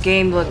goodness, this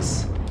game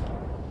looks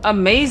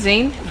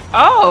amazing.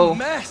 Oh!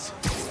 Mess!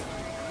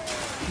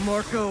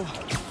 Marco,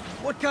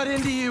 what got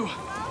into you?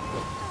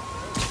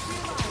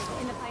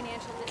 In the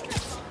financial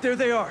district. There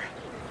they are.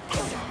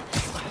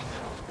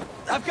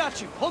 I've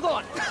got you. Hold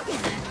on.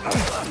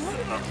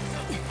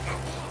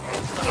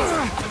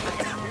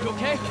 You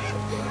okay?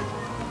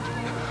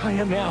 I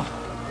am now.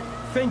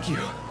 Thank you.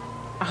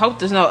 I hope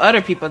there's no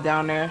other people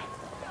down there.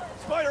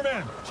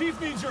 Spider-Man, Chief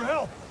needs your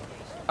help.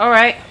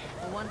 Alright.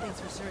 Well, one thing's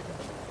for certain.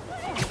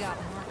 We got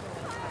Marco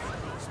in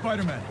custody.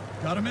 Spider-Man,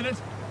 got a minute?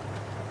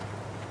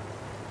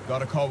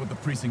 Got a call with the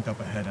precinct up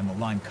ahead and the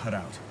line cut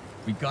out.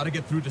 We gotta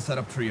get through to set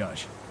up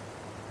triage.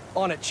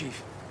 On it,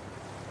 Chief.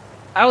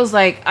 I was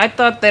like, I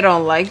thought they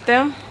don't like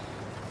them.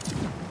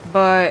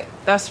 But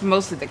that's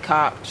mostly the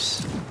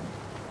cops.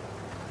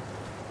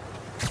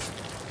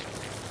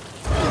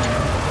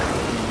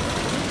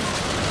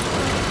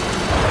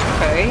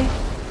 Okay.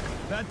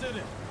 That did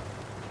it.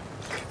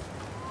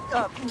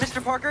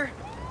 Mr. Parker,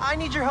 I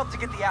need your help to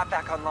get the app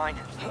back online.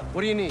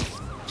 What do you need?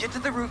 Get to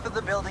the roof of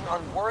the building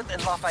on Worth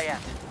and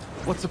Lafayette.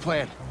 What's the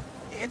plan?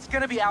 It's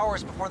gonna be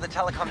hours before the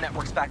telecom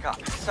network's back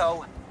up,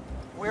 so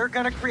we're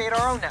gonna create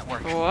our own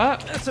network. What?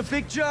 That's a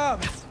big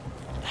job.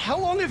 How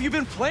long have you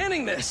been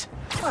planning this?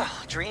 Well,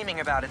 dreaming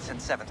about it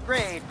since 7th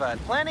grade, but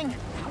planning,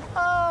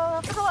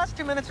 for the last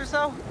 2 minutes or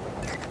so.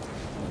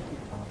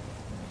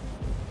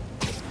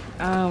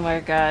 Oh my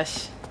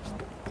gosh.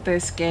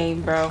 This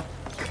game, bro.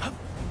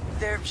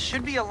 There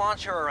should be a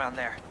launcher around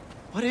there.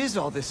 What is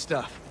all this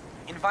stuff?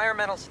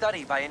 Environmental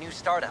study by a new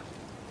startup.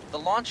 The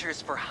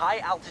launcher's for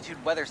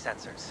high-altitude weather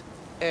sensors.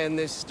 And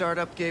this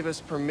startup gave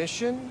us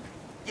permission?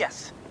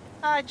 Yes.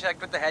 I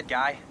checked with the head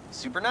guy.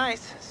 Super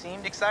nice.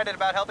 Seemed excited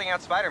about helping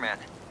out Spider-Man.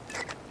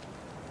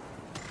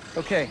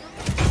 Okay,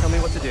 tell me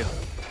what to do.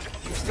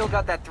 You've still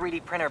got that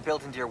 3D printer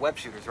built into your web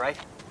shooters, right?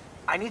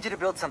 I need you to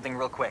build something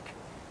real quick.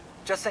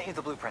 Just sent you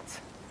the blueprints.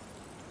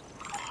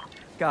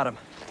 Got him.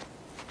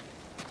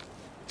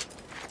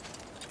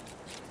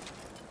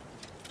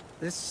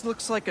 This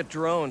looks like a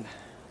drone.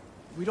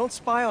 We don't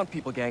spy on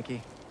people,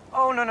 Genki.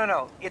 Oh,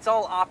 no. It's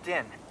all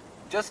opt-in.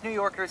 Just New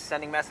Yorkers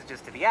sending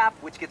messages to the app,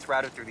 which gets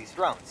routed through these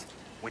drones,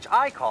 which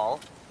I call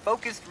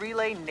Focused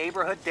Relay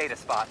Neighborhood Data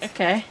Spots.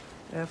 Okay.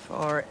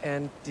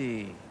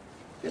 FRND.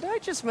 Did I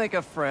just make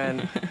a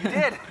friend? You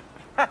did!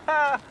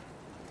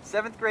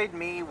 7th grade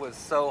me was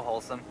so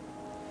wholesome.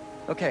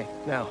 Okay,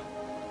 now,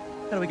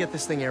 how do we get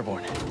this thing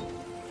airborne?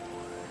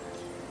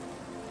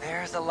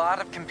 There's a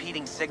lot of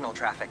competing signal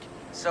traffic,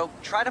 so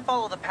try to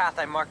follow the path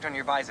I marked on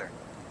your visor.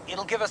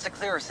 It'll give us a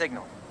clearer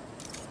signal.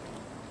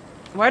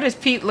 Why does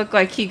Pete look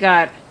like he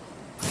got...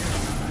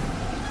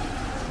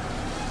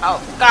 Oh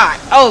god,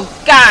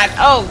 oh god,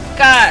 oh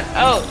god,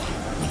 oh.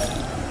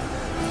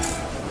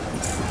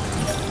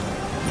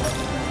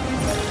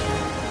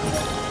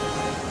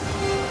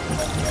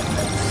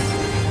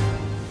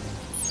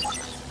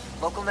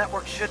 Local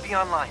network should be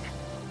online.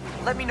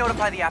 Let me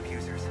notify the app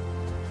users.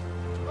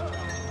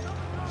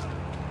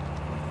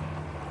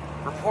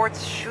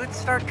 Reports should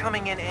start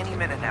coming in any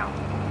minute now.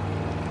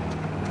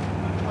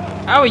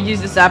 I would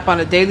use this app on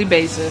a daily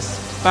basis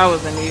if I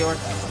was in New York.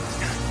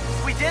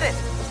 We did it!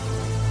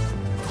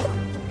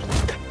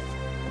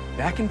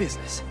 Back in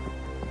business.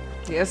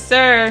 Yes,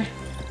 sir.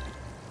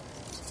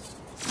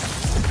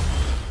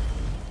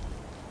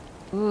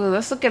 Ooh,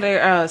 let's look at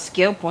our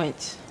skill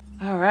points.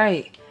 All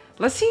right.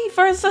 Let's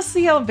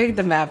see how big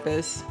the map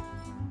is.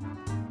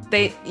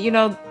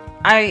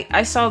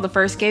 I saw the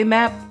first game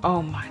map.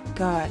 Oh my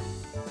god.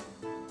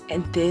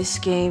 And this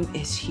game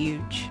is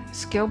huge.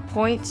 Skill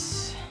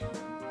points.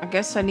 I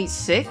guess I need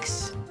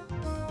 6.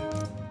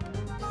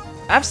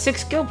 I have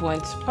 6 skill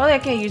points. Probably I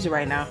can't use it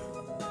right now.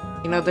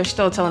 You know, they're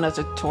still telling us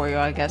a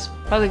tutorial, I guess.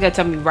 Probably gonna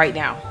tell me right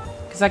now.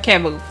 Because I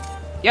can't move.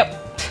 Yep.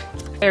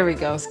 There we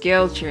go.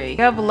 Skill tree. You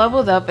have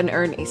leveled up and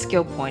earned a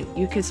skill point.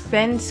 You can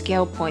spend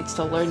skill points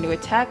to learn new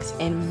attacks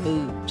and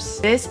moves.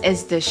 This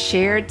is the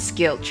shared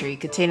skill tree,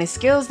 containing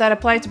skills that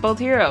apply to both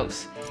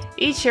heroes.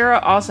 Each hero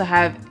also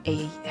has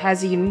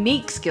a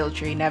unique skill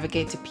tree.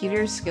 Navigate to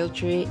Peter's skill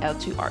tree,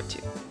 L2,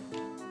 R2.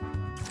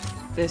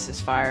 This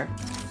is fire.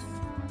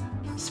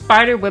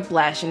 Spider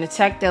Whiplash, an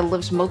attack that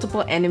lifts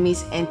multiple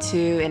enemies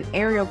into an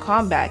aerial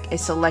combat,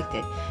 is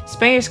selected.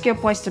 Spend your skill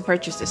points to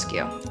purchase the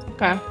skill.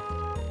 Okay.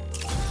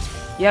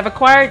 You have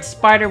acquired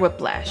Spider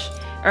Whiplash.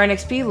 Earn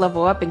XP,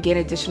 level up, and gain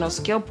additional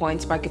skill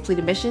points by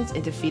completing missions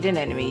and defeating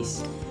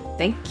enemies.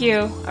 Thank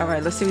you.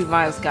 Alright, let's see what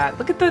Miles got.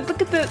 Look at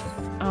the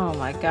oh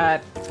my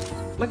god.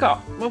 Look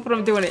what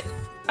I'm doing it.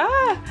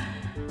 Ah!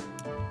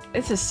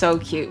 This is so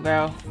cute,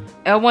 bro.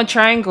 L1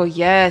 triangle,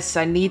 yes,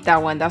 I need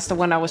that one. That's the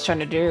one I was trying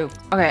to do.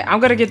 Okay, I'm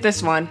gonna get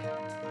this one.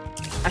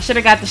 I should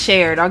have got the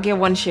shared. I'll get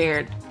one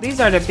shared. These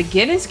are the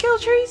beginning skill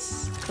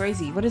trees?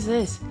 Crazy. What is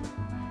this?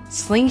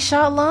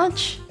 Slingshot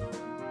launch?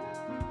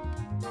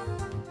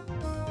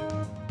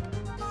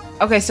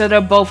 Okay, so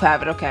they'll both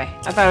have it. Okay.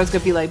 I thought it was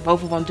gonna be like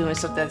both of them doing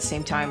something at the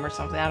same time or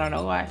something. I don't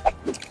know why.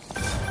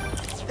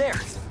 There.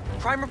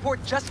 Crime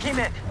report just came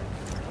in.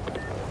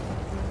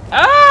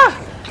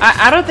 Ah!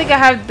 I don't think I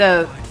have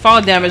the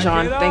fall damage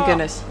on. Thank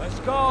goodness. Let's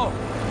go.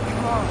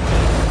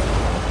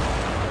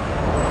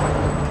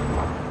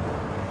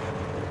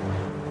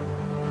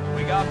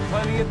 We got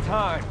plenty of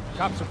time.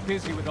 Cops are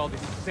busy with all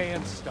this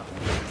sand stuff.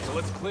 So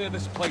let's clear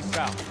this place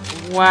out.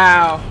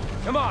 Wow.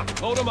 Come on,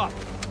 load him up.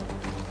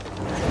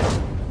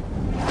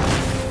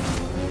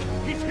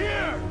 He's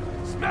here!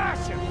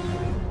 Smash him!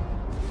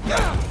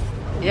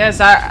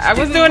 Yes, I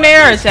was doing the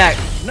air attack.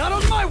 Not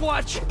on my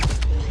watch!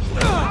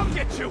 I'll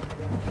get you!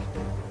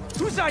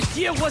 Whose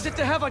idea was it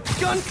to have a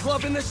gun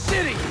club in the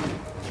city?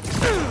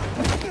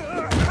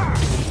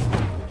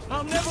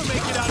 I'll never make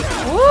it out of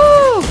here.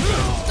 Woo!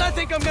 I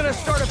think I'm gonna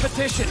start a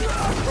petition.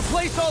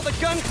 Replace all the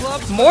gun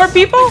clubs. More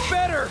people?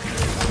 Better.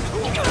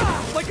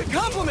 Like a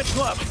compliment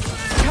club.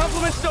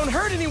 Compliments don't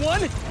hurt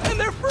anyone, and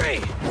they're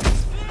free.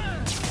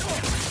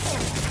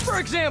 For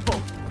example,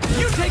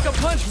 you take a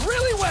punch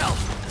really well.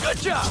 Good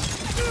job.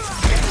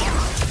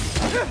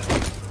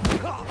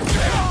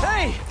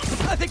 Hey,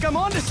 I think I'm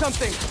onto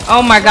something.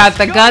 Oh my god,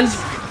 the guns.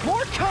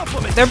 More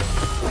compliments.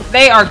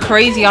 They are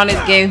crazy on this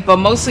game, but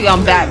mostly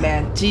on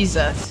Batman.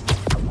 Jesus.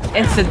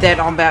 Incident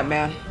on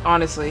Batman,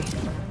 honestly.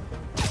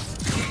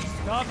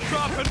 Stop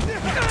dropping.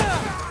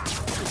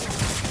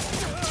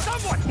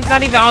 He's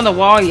not even on the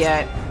wall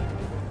yet.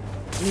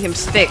 Need him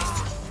stick.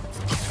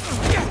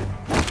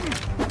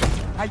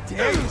 I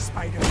dare you,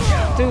 Spider.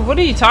 Dude, what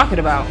are you talking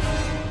about?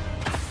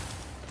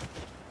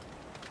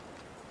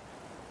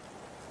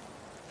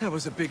 That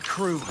was a big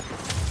crew,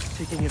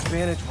 taking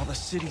advantage while the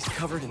city's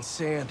covered in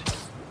sand.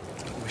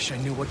 I wish I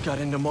knew what got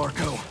into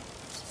Marco.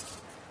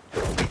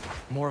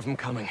 More of them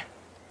coming.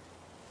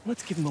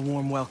 Let's give them a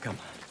warm welcome,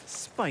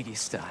 Spidey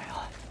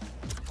style.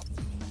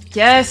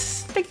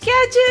 Yes, the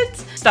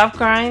gadgets! Stop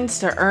grinds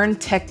to earn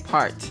tech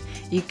parts.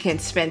 You can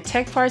spend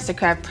tech parts to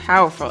craft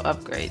powerful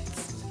upgrades.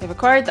 You've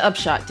acquired the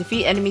upshot.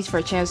 Defeat enemies for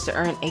a chance to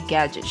earn a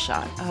gadget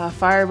shot.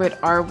 Fire with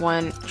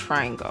R1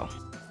 triangle.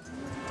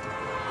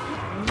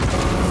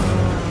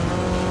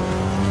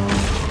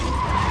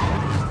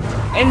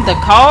 In the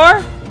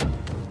car?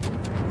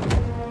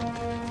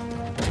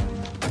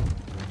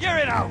 You're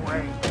in our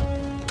way.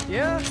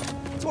 Yeah,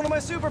 it's one of my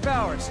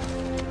superpowers.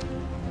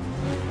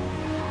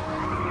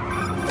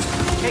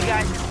 Hey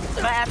guys,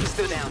 my app is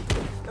still down.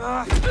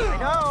 I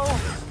know.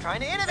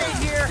 Trying to innovate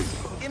here.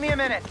 Give me a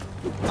minute.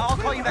 I'll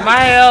call you back.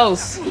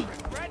 Miles. You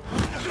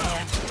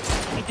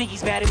think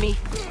he's mad at me?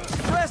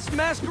 Stress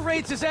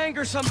masquerades as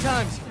anger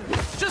sometimes.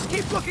 Just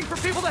keep looking for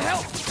people to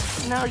help.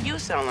 No, you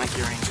sound like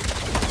you're angry.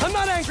 I'm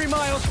not angry,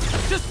 Miles.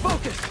 Just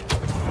focused.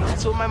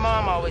 That's what my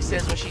mom always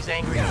says when she's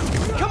angry.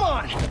 Come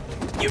on.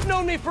 You've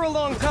known me for a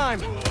long time.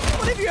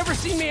 When have you ever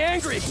seen me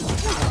angry?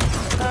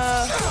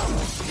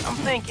 I'm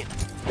thinking.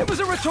 It was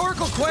a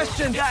rhetorical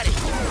question. Got it.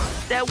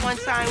 That one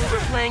time we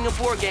were playing a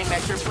board game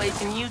at your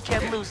place and you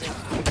kept losing.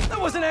 I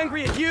wasn't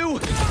angry at you.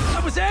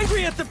 I was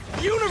angry at the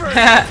universe.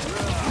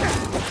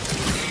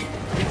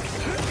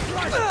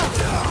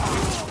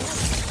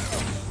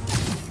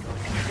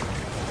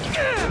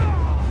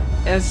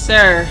 Yes,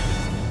 sir.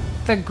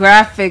 The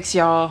graphics,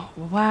 y'all.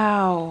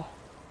 Wow.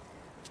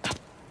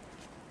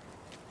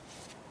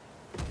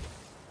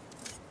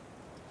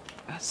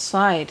 A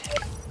slide.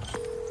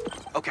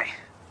 Okay,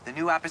 the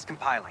new app is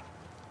compiling.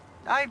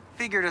 I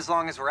figured as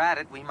long as we're at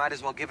it, we might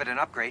as well give it an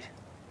upgrade.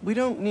 We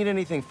don't need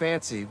anything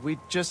fancy. We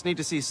just need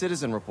to see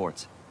citizen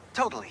reports.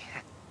 Totally.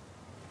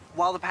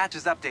 While the patch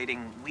is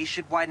updating, we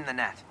should widen the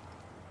net.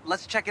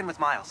 Let's check in with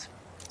Miles.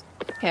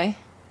 Okay.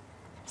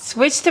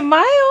 Switch to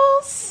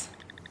Miles.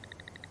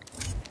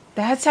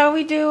 That's how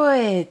we do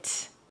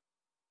it.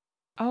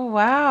 Oh,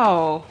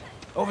 wow.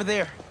 Over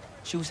there.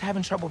 She was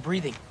having trouble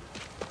breathing.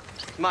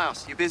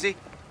 Miles, you busy?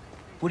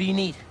 What do you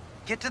need?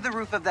 Get to the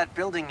roof of that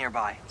building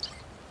nearby.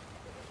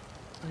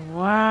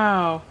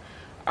 Wow.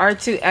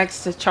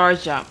 R2X to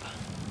charge jump.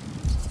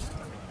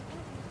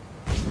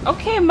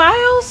 Okay,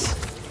 Miles.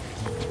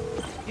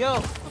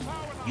 Yo,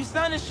 you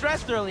sounded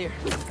stressed earlier.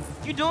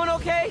 You doing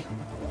okay?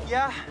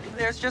 Yeah,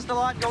 there's just a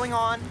lot going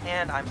on,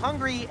 and I'm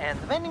hungry, and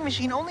the vending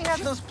machine only has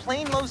those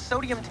plain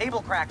low-sodium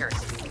table crackers.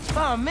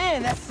 Oh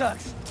man, that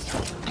sucks.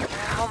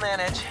 I'll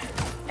manage.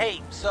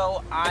 Hey,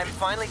 so I'm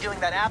finally doing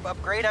that app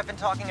upgrade I've been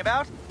talking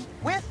about,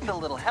 with a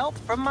little help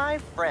from my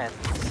friends.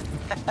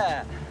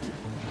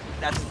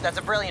 That's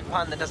a brilliant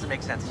pun that doesn't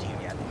make sense to you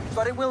yet,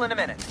 but it will in a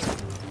minute.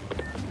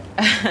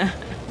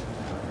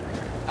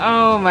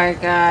 Oh my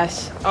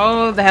gosh.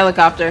 Oh, the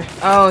helicopter.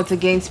 Oh, to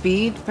gain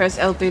speed. Press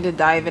L3 to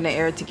dive in the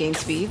air to gain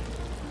speed.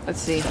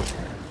 Let's see.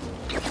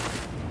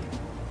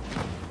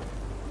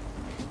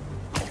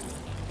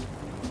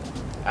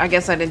 I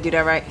guess I didn't do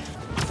that right.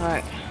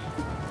 Alright.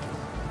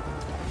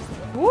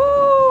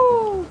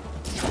 Woo!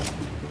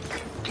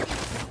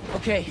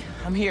 Okay,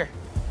 I'm here.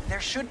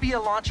 There should be a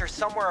launcher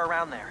somewhere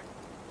around there.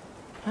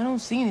 I don't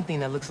see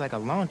anything that looks like a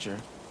launcher.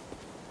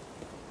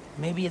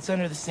 Maybe it's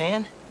under the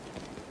sand?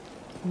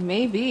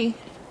 Maybe.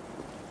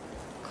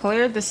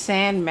 Clear the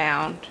sand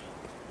mound.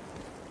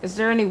 Is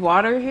there any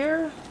water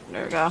here?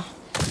 There we go.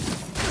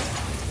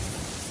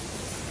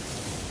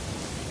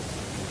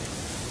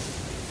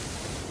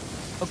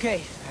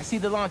 Okay, I see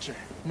the launcher.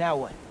 Now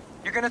what?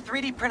 You're gonna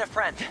 3D print a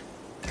friend.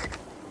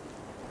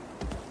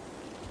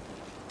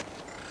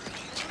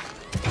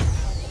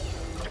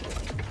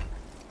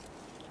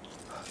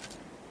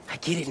 I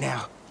get it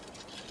now.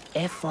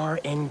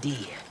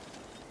 FRND.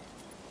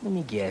 Let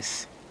me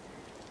guess.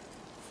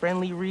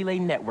 Friendly Relay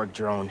Network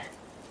drone.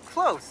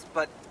 Close,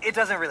 but it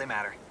doesn't really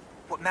matter.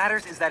 What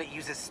matters is that it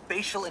uses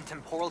spatial and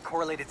temporal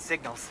correlated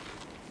signals.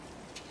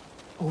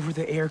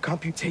 Over-the-air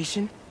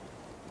computation?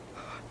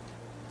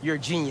 You're a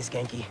genius,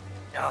 Genki.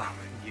 Oh,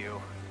 you.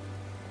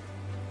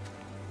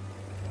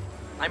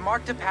 I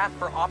marked a path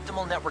for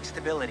optimal network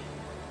stability.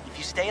 If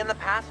you stay in the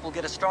path, we'll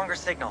get a stronger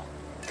signal.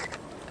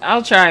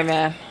 I'll try,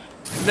 man.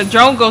 The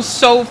drone goes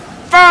so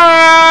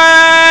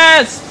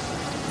fast!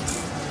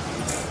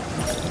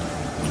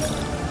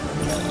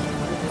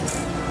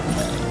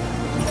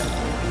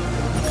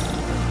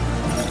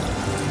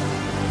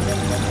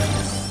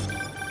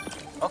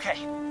 Okay,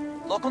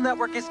 local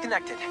network is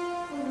connected.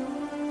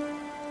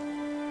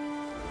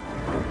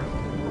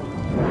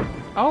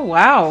 Oh,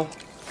 wow.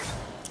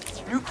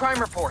 New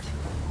crime report.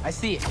 I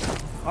see it.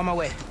 On my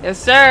way. Yes,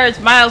 sir. It's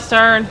Miles'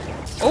 turn.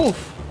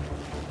 Oof.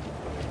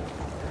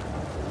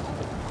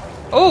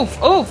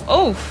 Oof, oof,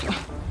 oof.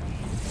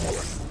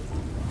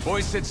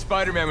 Boys said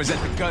Spider-Man was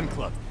at the gun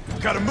club.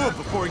 Gotta move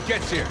before he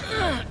gets here.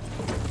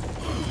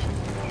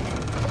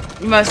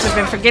 You must have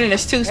been forgetting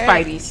there's two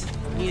Spideys.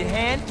 Need a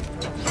hand?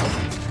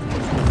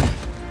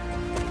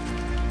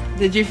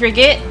 Did you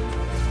forget?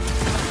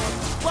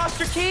 Lost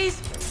your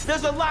keys?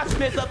 There's a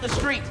locksmith up the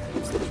street.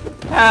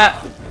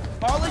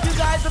 All of you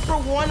guys are for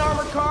one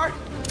armored car?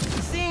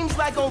 Seems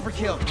like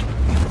overkill.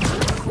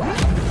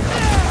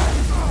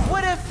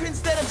 What if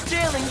instead of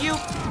jailing you,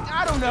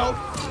 I don't know,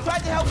 tried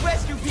to help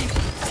rescue people?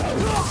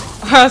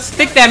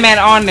 Stick that man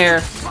on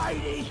there.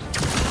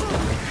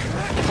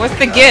 What's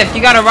the gift?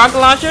 You got a rocket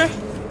launcher?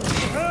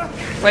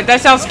 Wait, that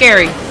sounds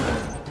scary.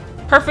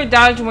 Perfect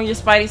dodge when your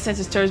Spidey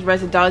senses turns red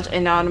to dodge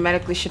and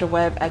automatically shoot a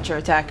web at your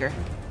attacker.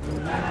 You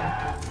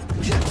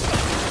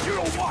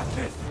don't want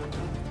this.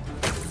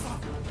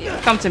 Yeah,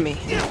 come to me.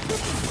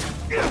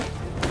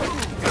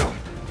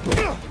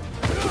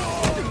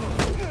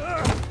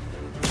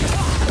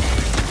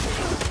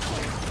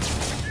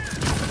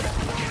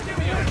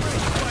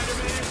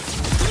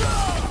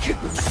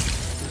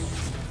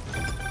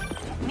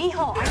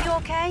 Mijo, are you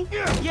okay?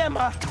 Yeah,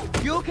 Ma.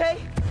 You okay?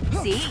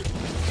 See?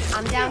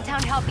 I'm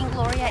downtown helping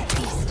Gloria at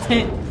East.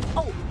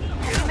 Oh,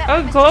 have you met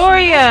Oh, Mr.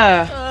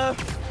 Gloria!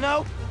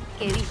 No.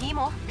 Que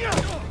dijimos?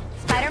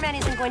 Spider-Man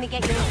isn't going to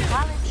get you into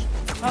college.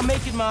 I'll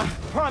make it, Ma.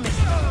 Promise.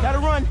 Gotta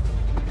run.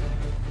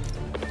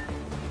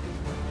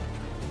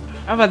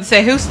 I'm about to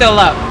say, who's still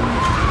up?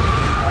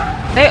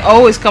 They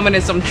always coming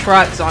in some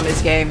trucks on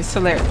this game. It's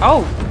hilarious.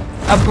 Oh,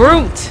 a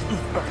brute.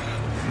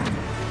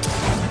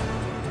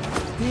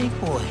 Big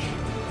boy.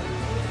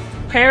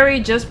 Parry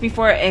just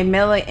before a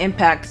melee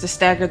impact to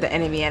stagger the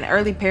enemy. An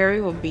early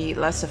parry will be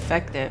less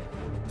effective.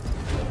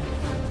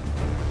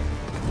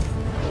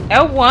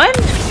 L1?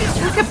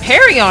 You can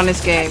parry on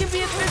this game.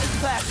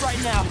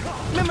 right now.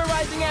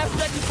 Memorizing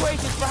abstract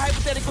equations for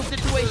hypothetical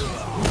situations.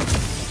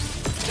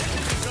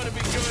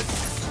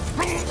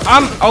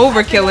 I'm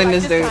overkilling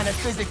this dude. Kind of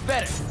physics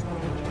better.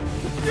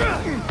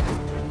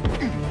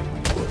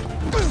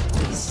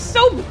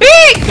 So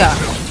big!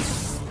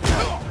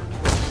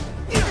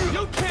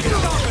 You can't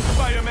stop it,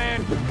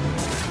 Spider-Man.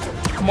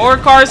 More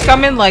cars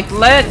coming, like,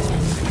 let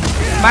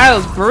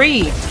Miles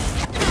breathe.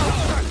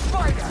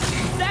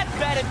 That's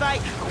bad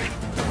advice.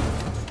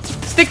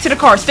 Stick to the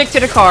car, stick to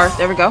the car.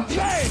 There we go.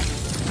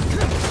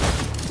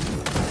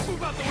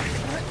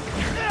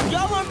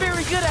 Y'all aren't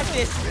very good at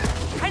this.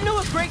 I know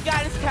a great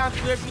guidance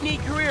counselor if you need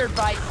career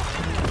advice.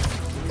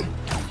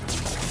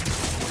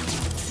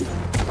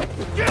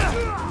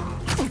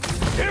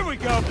 Here we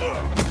go.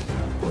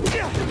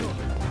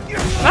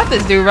 Not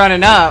this dude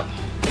running up.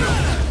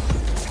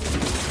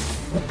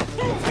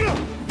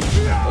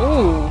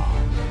 Ooh.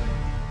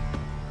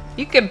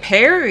 You can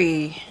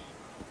parry.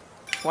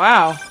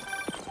 Wow.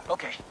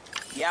 Okay,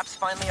 the app's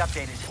finally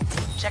updated.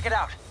 Check it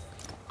out.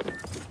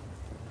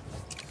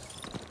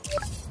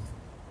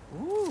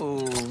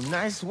 Ooh,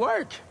 nice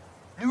work.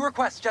 New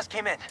requests just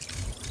came in.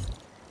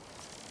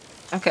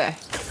 Okay.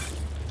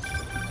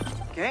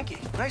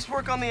 Genki, nice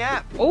work on the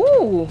app.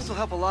 Ooh. This will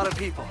help a lot of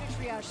people.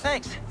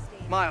 Thanks.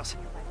 Miles,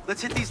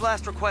 let's hit these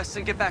last requests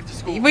and get back to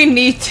school. We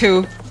need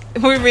to.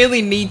 We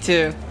really need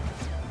to.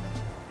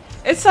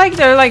 It's like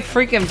they're like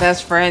freaking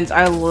best friends.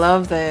 I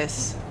love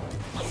this.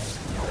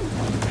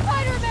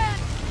 Spider-Man!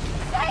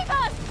 Save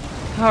us!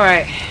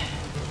 Alright.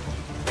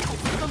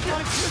 Some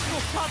kind of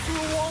crystal popped through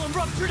a wall and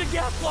ruptured a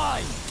gas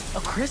line. A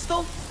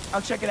crystal?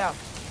 I'll check it out.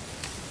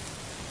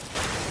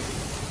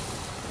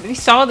 We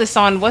saw this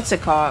on what's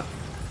it called?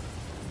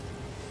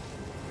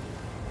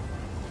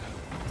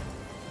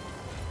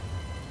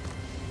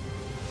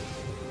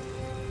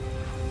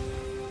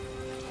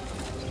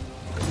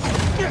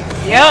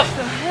 Yep. What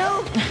the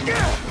hell?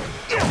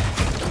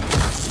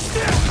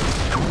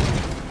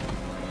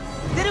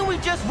 Didn't we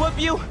just whoop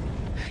you?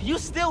 You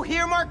still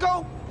here,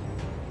 Marco?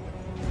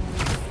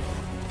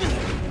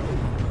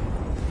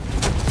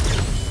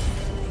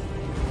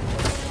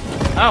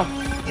 Oh.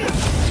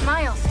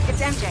 Miles,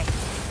 it's MJ.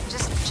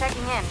 Just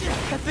checking in.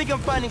 I think I'm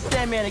finding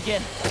Sandman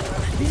again.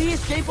 Did he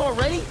escape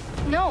already?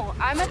 No,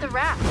 I'm at the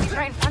raft. He's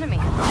right in front of me.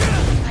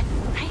 But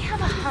I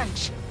have a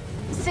hunch.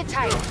 Sit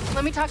tight.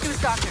 Let me talk to his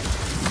doctor.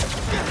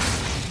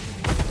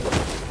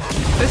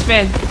 This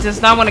man does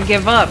not want to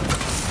give up.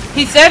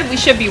 He said we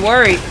should be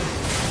worried.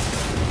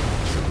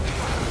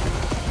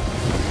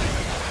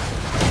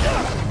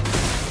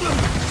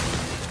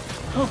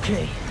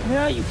 Okay,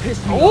 now you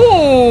pissed me off.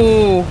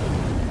 Ooh.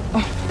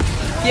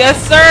 Yes,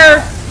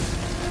 sir.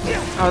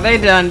 Oh, they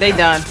done. They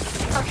done.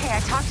 Okay,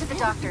 I talked to the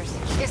doctors.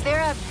 Is there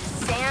a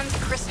sand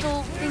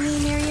crystal thingy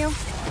near you?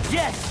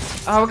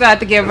 Yes. Oh, we got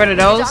to get rid of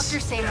The those.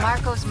 doctors say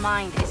Marco's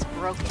mind is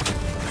broken.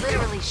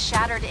 Literally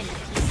shattered into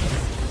pieces.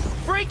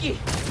 Freaky.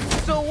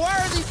 So why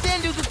are these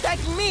sand dudes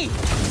attacking me?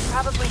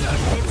 Probably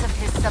bits of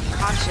his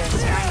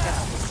subconscious trying to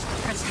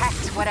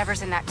protect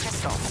whatever's in that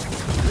crystal.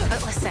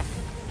 But listen,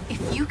 if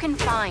you can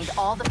find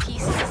all the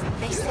pieces,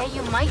 they say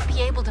you might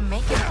be able to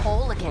make him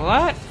whole again.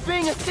 What?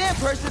 Being a sand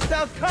person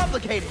sounds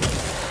complicated.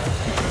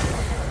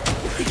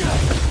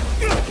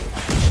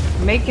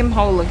 Make him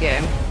whole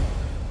again.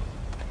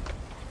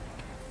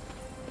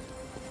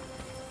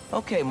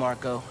 Okay,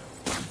 Marco.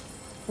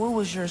 What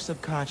was your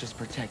subconscious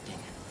protecting?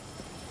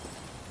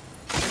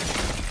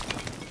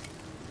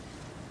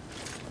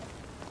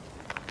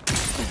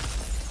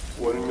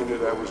 One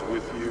minute I was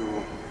with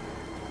you,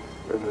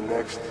 and the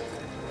next,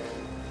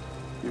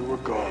 you were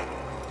gone.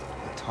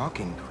 A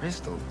talking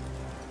crystal.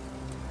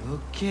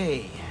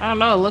 Okay. I don't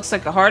know. It looks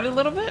like a heart a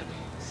little bit.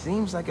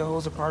 Seems like it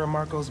holds a part of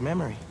Marco's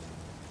memory.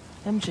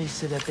 MJ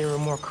said that there were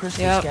more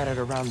crystals scattered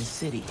around the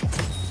city.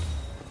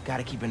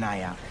 Gotta keep an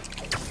eye out.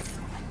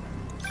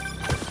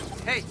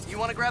 Hey, you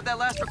want to grab that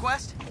last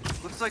request?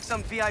 Looks like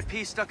some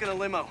VIP stuck in a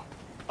limo.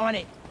 On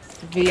it.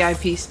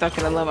 VIP stuck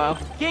in a limo.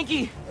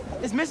 Genki,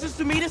 is Mrs.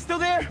 Sumida still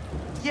there?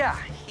 Yeah,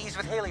 he's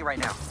with Haley right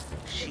now.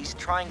 She's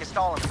trying to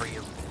stall him for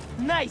you.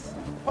 Nice.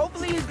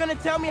 Hopefully he's gonna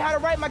tell me how to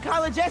write my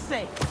college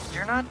essay.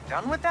 You're not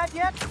done with that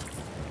yet?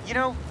 You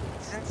know,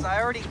 since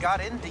I already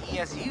got into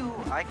ESU,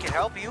 I could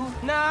help you.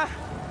 Nah,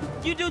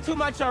 you do too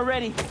much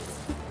already.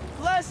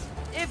 Plus,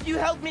 if you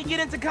helped me get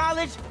into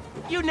college,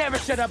 you never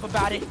shut up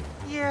about it.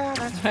 Yeah,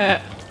 that's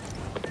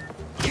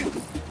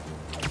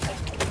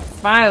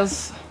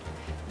Miles.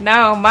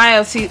 No,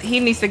 Miles, he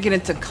needs to get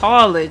into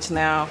college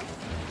now.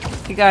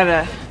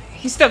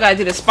 He still gotta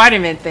do the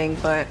Spider-Man thing,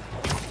 but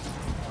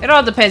it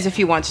all depends if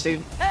he wants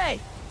to. Hey,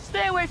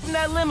 stay away from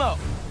that limo.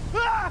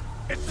 Ah!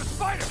 It's the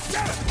spider!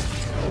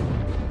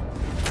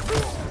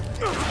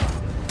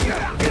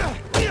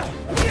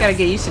 Get Gotta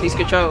get used to these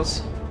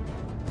controls.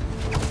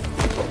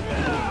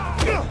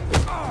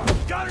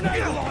 Got an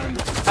angle on him!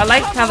 I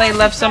like how they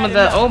left some of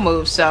the old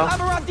moves, so.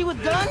 Paparazzi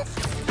with guns?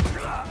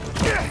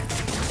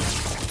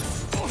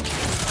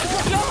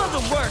 Y'all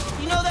doesn't work,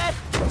 you know that?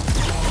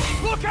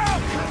 Look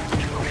out!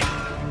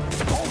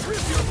 I'll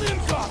rip your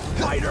limbs off!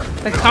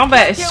 The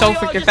combat is so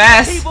freaking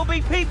fast. People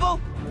be people.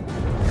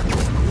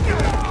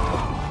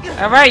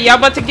 All right, y'all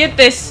about to get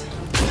this.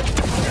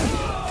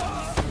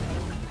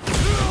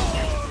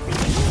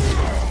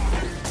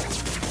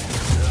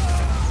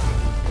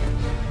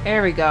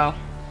 There we go.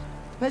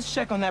 Let's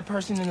check on that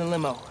person in the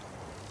limo.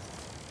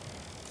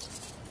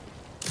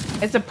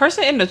 Is the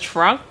person in the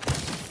trunk?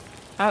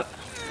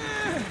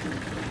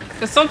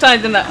 Because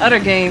sometimes in the other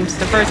games,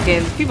 the first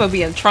games, people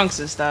be in trunks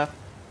and stuff.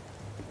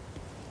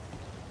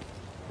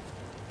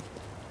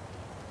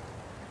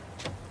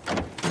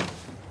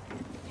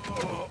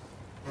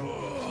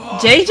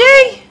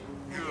 JJ?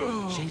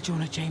 J.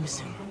 Jonah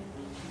Jameson.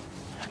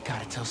 I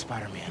gotta tell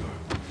Spider-Man.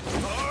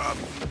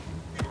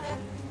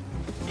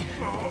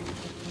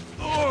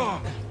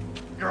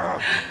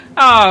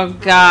 Oh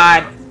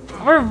God,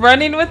 we're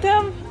running with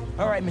him?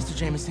 All right, Mr.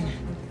 Jameson,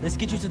 let's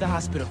get you to the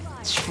hospital.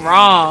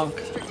 Strong.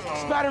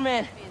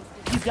 Spider-Man,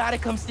 you gotta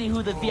come see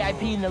who the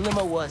VIP in the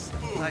limo was.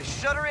 I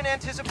shudder in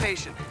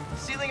anticipation.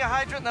 Sealing a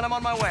hydrant, and then I'm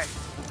on my way.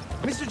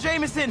 Mr.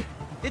 Jameson,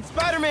 it's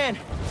Spider-Man.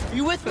 Are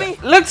you with me?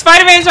 Look,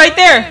 Spider-Man's right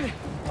there.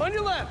 On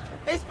your left.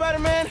 Hey,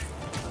 Spider-Man,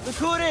 look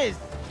who it is.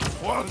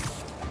 What?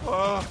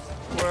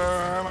 Where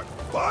am I?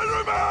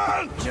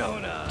 Spider-Man!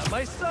 Jonah,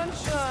 my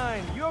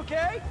sunshine. You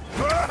okay?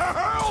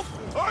 Help!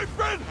 I've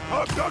been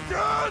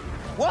abducted!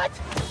 What?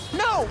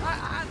 No,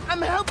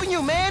 I'm helping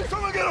you, man.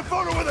 Someone get a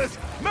photo of this!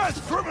 Mass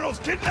criminals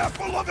kidnap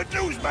beloved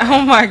newsman!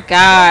 Oh my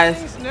God.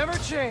 Things never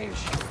change.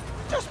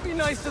 Just be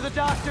nice to the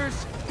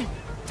doctors.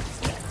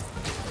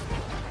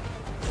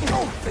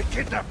 Oh, they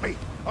kidnapped me!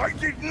 I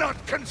did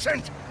not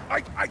consent!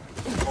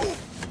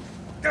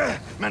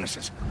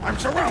 Menaces! I'm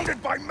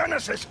surrounded by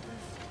menaces!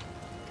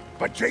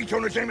 But J.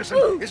 Jonah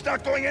Jameson is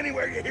not going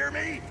anywhere, you hear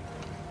me?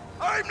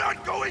 I'm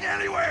not going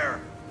anywhere!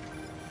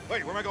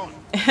 Wait, where am I going?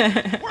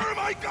 Where am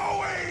I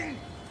going?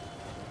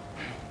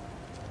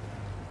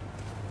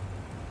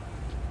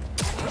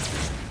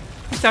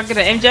 You talking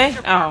to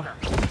MJ? Oh.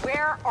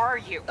 Where are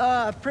you?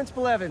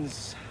 Principal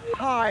Evans.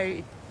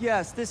 Hi.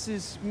 Yes, this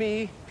is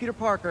me, Peter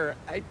Parker.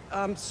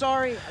 I'm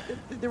sorry.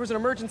 There was an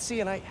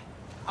emergency, and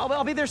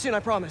I'll be there soon, I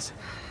promise.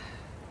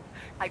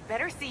 I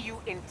better see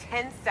you in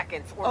 10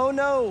 seconds or... Oh,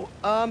 no.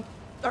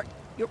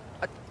 You're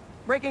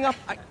breaking up.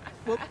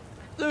 Well,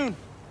 soon.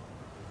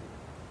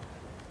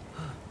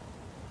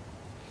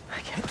 I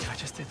can't believe I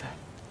just did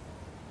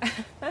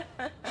that.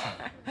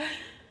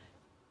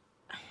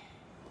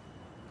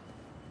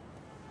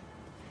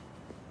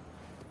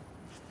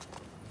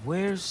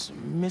 Where's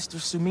Mr.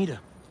 Sumida?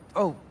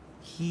 Oh,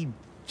 he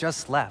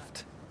just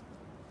left.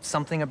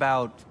 Something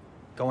about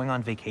going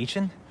on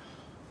vacation?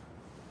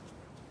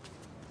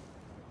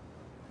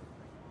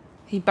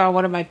 He bought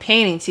one of my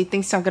paintings. He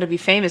thinks I'm gonna be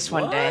famous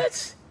one day.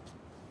 What?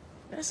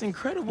 That's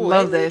incredible.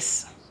 Love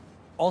this.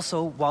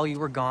 Also, while you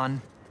were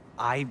gone,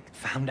 I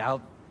found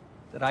out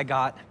that I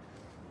got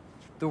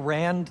the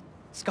Rand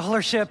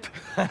scholarship.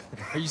 Are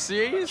you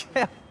serious?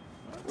 Yeah.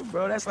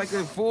 Bro, that's like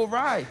a full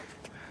ride.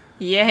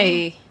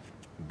 Yay.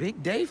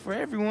 Big day for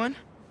everyone.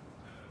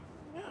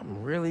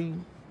 I'm really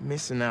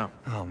missing out.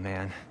 Oh,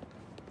 man.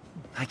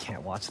 I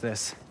can't watch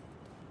this.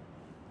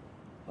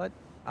 But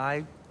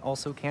I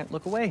also can't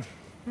look away.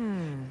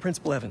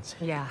 Principal Evans.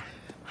 Yeah.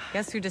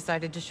 Guess who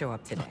decided to show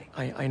up today?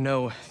 I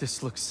know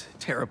this looks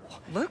terrible.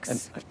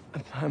 Looks?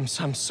 And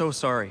I'm so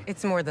sorry.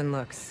 It's more than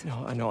looks.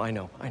 No, I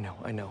know. And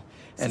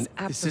this is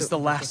absolutely the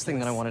last thing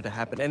that I ridiculous. wanted to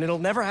happen, and it'll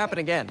never happen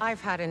again.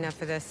 I've had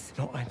enough of this.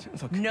 No,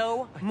 look.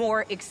 No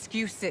more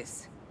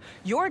excuses.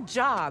 Your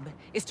job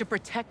is to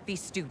protect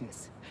these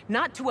students,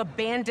 not to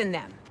abandon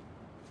them.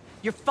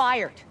 You're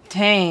fired.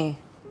 Dang.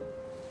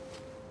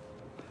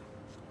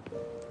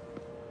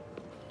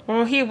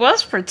 Well, he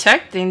was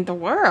protecting the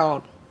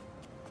world.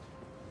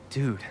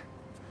 Dude.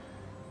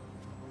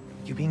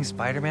 You being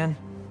Spider-Man,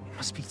 it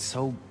must be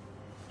so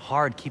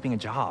hard keeping a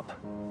job.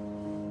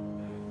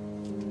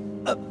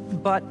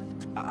 But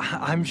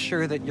I'm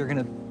sure that you're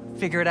gonna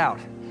figure it out.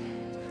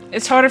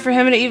 It's harder for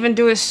him to even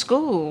do his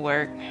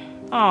schoolwork.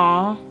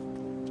 Aww.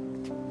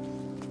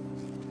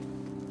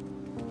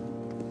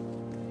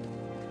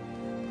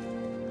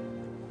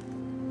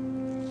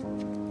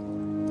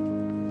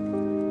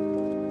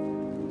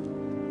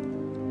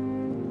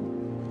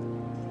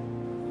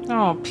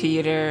 Oh,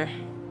 Peter.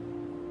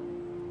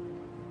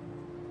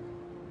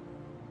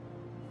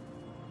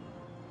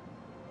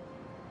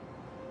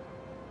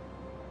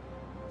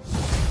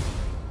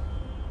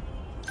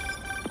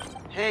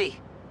 Hey,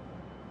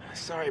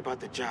 sorry about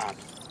the job.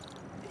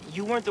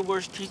 You weren't the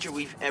worst teacher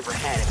we've ever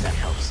had, if that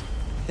helps.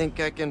 Think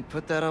I can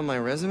put that on my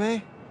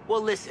resume?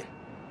 Well, listen.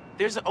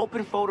 There's an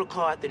open photo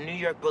call at the New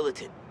York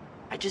Bulletin.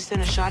 I just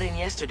sent a shot in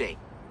yesterday.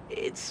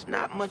 It's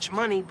not much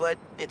money, but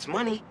it's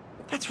money.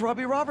 That's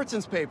Robbie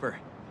Robertson's paper.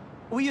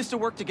 We used to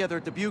work together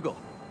at the Bugle.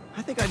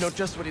 I think I know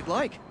just what he'd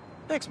like.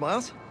 Thanks,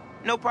 Miles.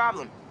 No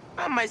problem.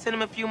 I might send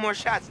him a few more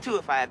shots, too,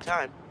 if I have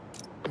time.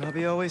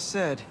 Robbie always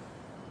said,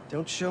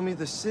 don't show me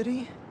the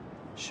city,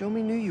 show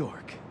me New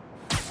York.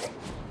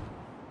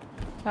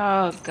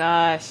 Oh,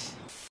 gosh.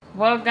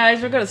 Well,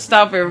 guys, we're gonna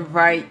stop it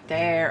right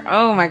there.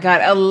 Oh my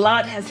god, a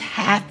lot has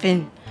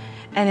happened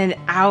in an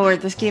hour.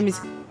 This game is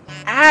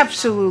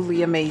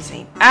absolutely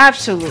amazing.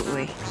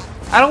 Absolutely.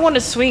 I don't want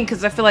to swing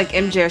because I feel like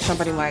MJ or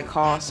somebody might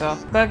call. So,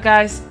 but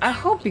guys, I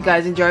hope you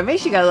guys enjoy. Make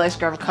sure you guys like,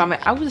 subscribe, and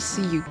comment. I will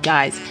see you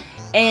guys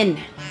in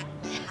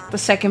the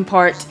second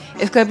part.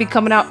 It's gonna be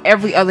coming out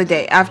every other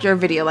day after a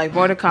video, like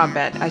Mortal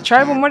Kombat. I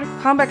tried with Mortal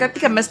Kombat. I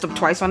think I messed up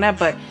twice on that,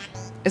 but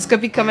it's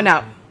gonna be coming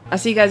out. I'll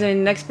see you guys in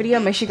the next video.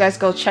 Make sure you guys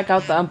go check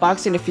out the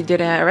unboxing if you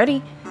didn't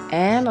already,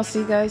 and I'll see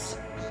you guys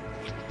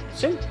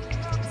soon.